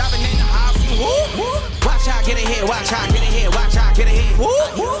 Nose diving in the house. Watch how I get it here, watch how I get it here, watch how I get it here.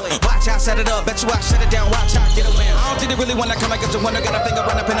 Watch how I set it up, bet you I shut it down, watch how I get away. I don't think they really wanna come against the one that got a finger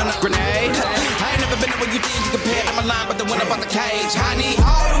run up in on a grenade. I ain't never been the way you think you compare. I'm a line, but the one about the cage. I need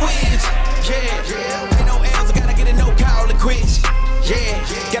all the wins, yeah. Ain't no L's, I gotta get it, no call and quits, yeah.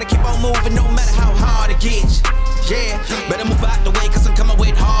 Gotta keep on moving no matter how hard it gets, yeah. Better move out the way cause I'm coming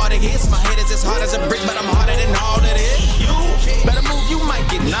with harder hits. My head is as hard as a brick, but I'm harder than all it is. You better move, you might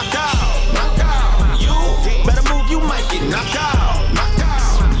get knocked out, knocked out. You better move, you might get knocked out, knocked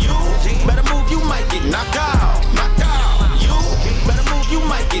out. You better move, you might get knocked out, knocked out. You better move, you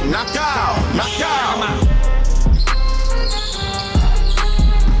might get knocked out, knocked out.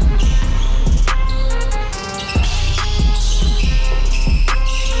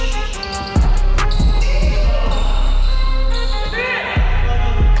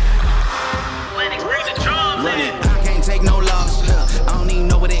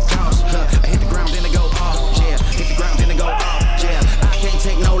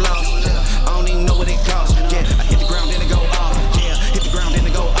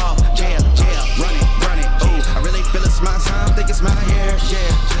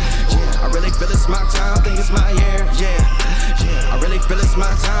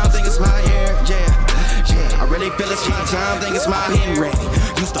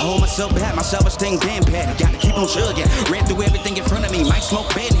 My self-esteem damn bad. Gotta keep on chugging. Ran through everything in front of me. Might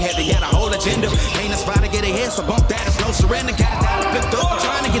smoke bad, had to got a whole agenda. Ain't a spot to get ahead, so bump that. It's no surrender. Got it down, picked up.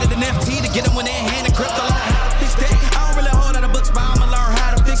 Trying to get it an FT to get them when they're hand and crypto. Fix that.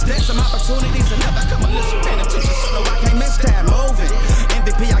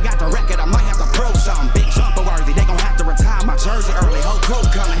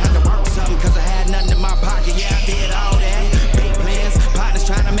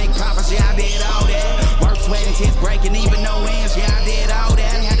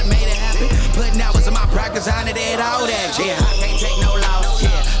 I did all that. Yeah, I can't take no loss.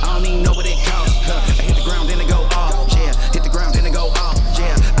 Yeah, I don't even know what it costs. I hit the ground, then it go off. Yeah, hit the ground, then it go off.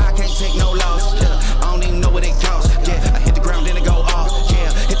 Yeah, I can't take no loss. Yeah, I don't even know what it costs. Yeah, I hit the ground, then it go off.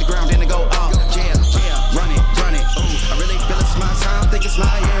 Yeah, hit the ground, then it go off. Yeah, yeah, run it. Ooh, I really feel it's my time, think it's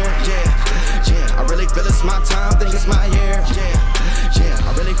my year. Yeah, yeah, I really feel it's my time, think it's my year. Yeah, yeah,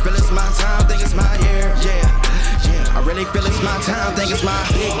 I really feel it's my time, think it's my year. Yeah, yeah, I really feel it's my time, think it's my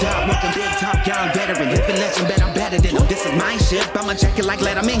big dog, walking big top, young veteran, living legend, bet I'm better than them. This is my ship, I'ma check it like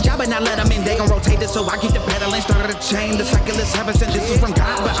Letterman. Y'all better not let them in, they gon' rotate it, so I keep the pedaling. Started a chain, the cycle is heaven sent. This is from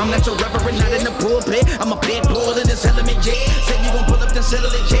God, but I'm not your reverend, not in the pulpit. I'm a big bull in this element, yeah. Say you gon' pull up, then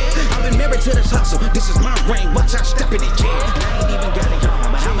settle it, yeah. I've been married to this hustle, this is my ring, watch out step in it, yeah. I ain't even got it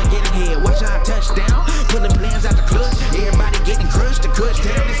on, but I'ma get it here. Watch out touchdown, pulling plans out the clutch. Everybody getting crushed, the cut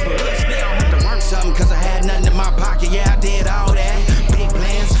down is for us. They don't have to work something, cause I had nothing in my pocket, yeah, I did all that. Big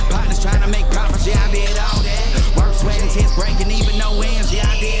plans, partners trying to make profits, yeah, I did all that. Work, sweat, and tears breaking, even no wins, yeah,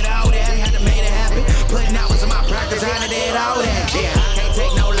 I did all that. Had to make it happen, putting hours in my practice, I did all that. Yeah, I can't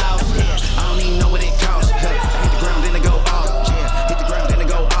take no loss, yeah, I don't even know what it costs. I hit the ground, then it go off, yeah, hit the ground, then it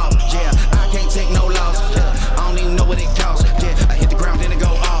go off, yeah, I can't take no loss, yeah, I don't even know what it costs. Yeah, I hit the ground, then it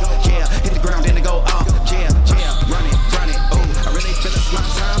go off, yeah, hit the ground, then it go off, yeah, yeah, run it, ooh, I really feel it's my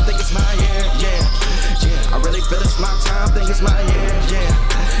time, think it's my year, yeah, yeah, I really feel it's my time, think it's my year, yeah,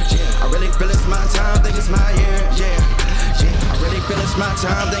 yeah, I really feel it's my time, think it's my year, yeah, yeah, I really feel it's my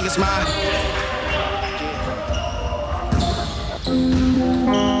time, think it's my.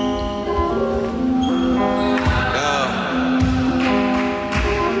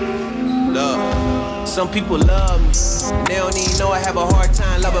 Some people love me, and they don't even know I have a hard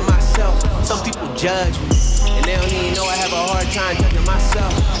time loving myself. Some people judge me, and they don't even know I have a hard time judging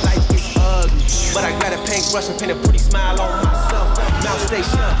myself. Life is ugly, but I got a paintbrush and paint a pretty smile on myself. Mouth stay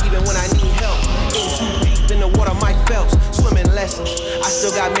shut, even when I need help. In too deep in the water, Mike Phelps. Swimming lessons, I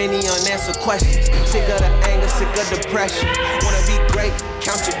still got many unanswered questions. Sick of the anger, sick of depression. Wanna be great,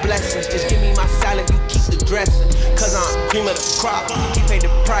 count your blessings. Just give me my salad, you keep the dressing. Cause I'm cream of the crop, he paid the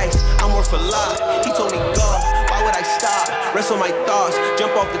price, I'm worth a lot. He told me go, why would I stop? Rest on my thoughts,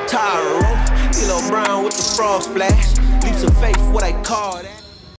 jump off the tire rope. D'Lo Brown with the frog splash. Leaps of faith, what I call that.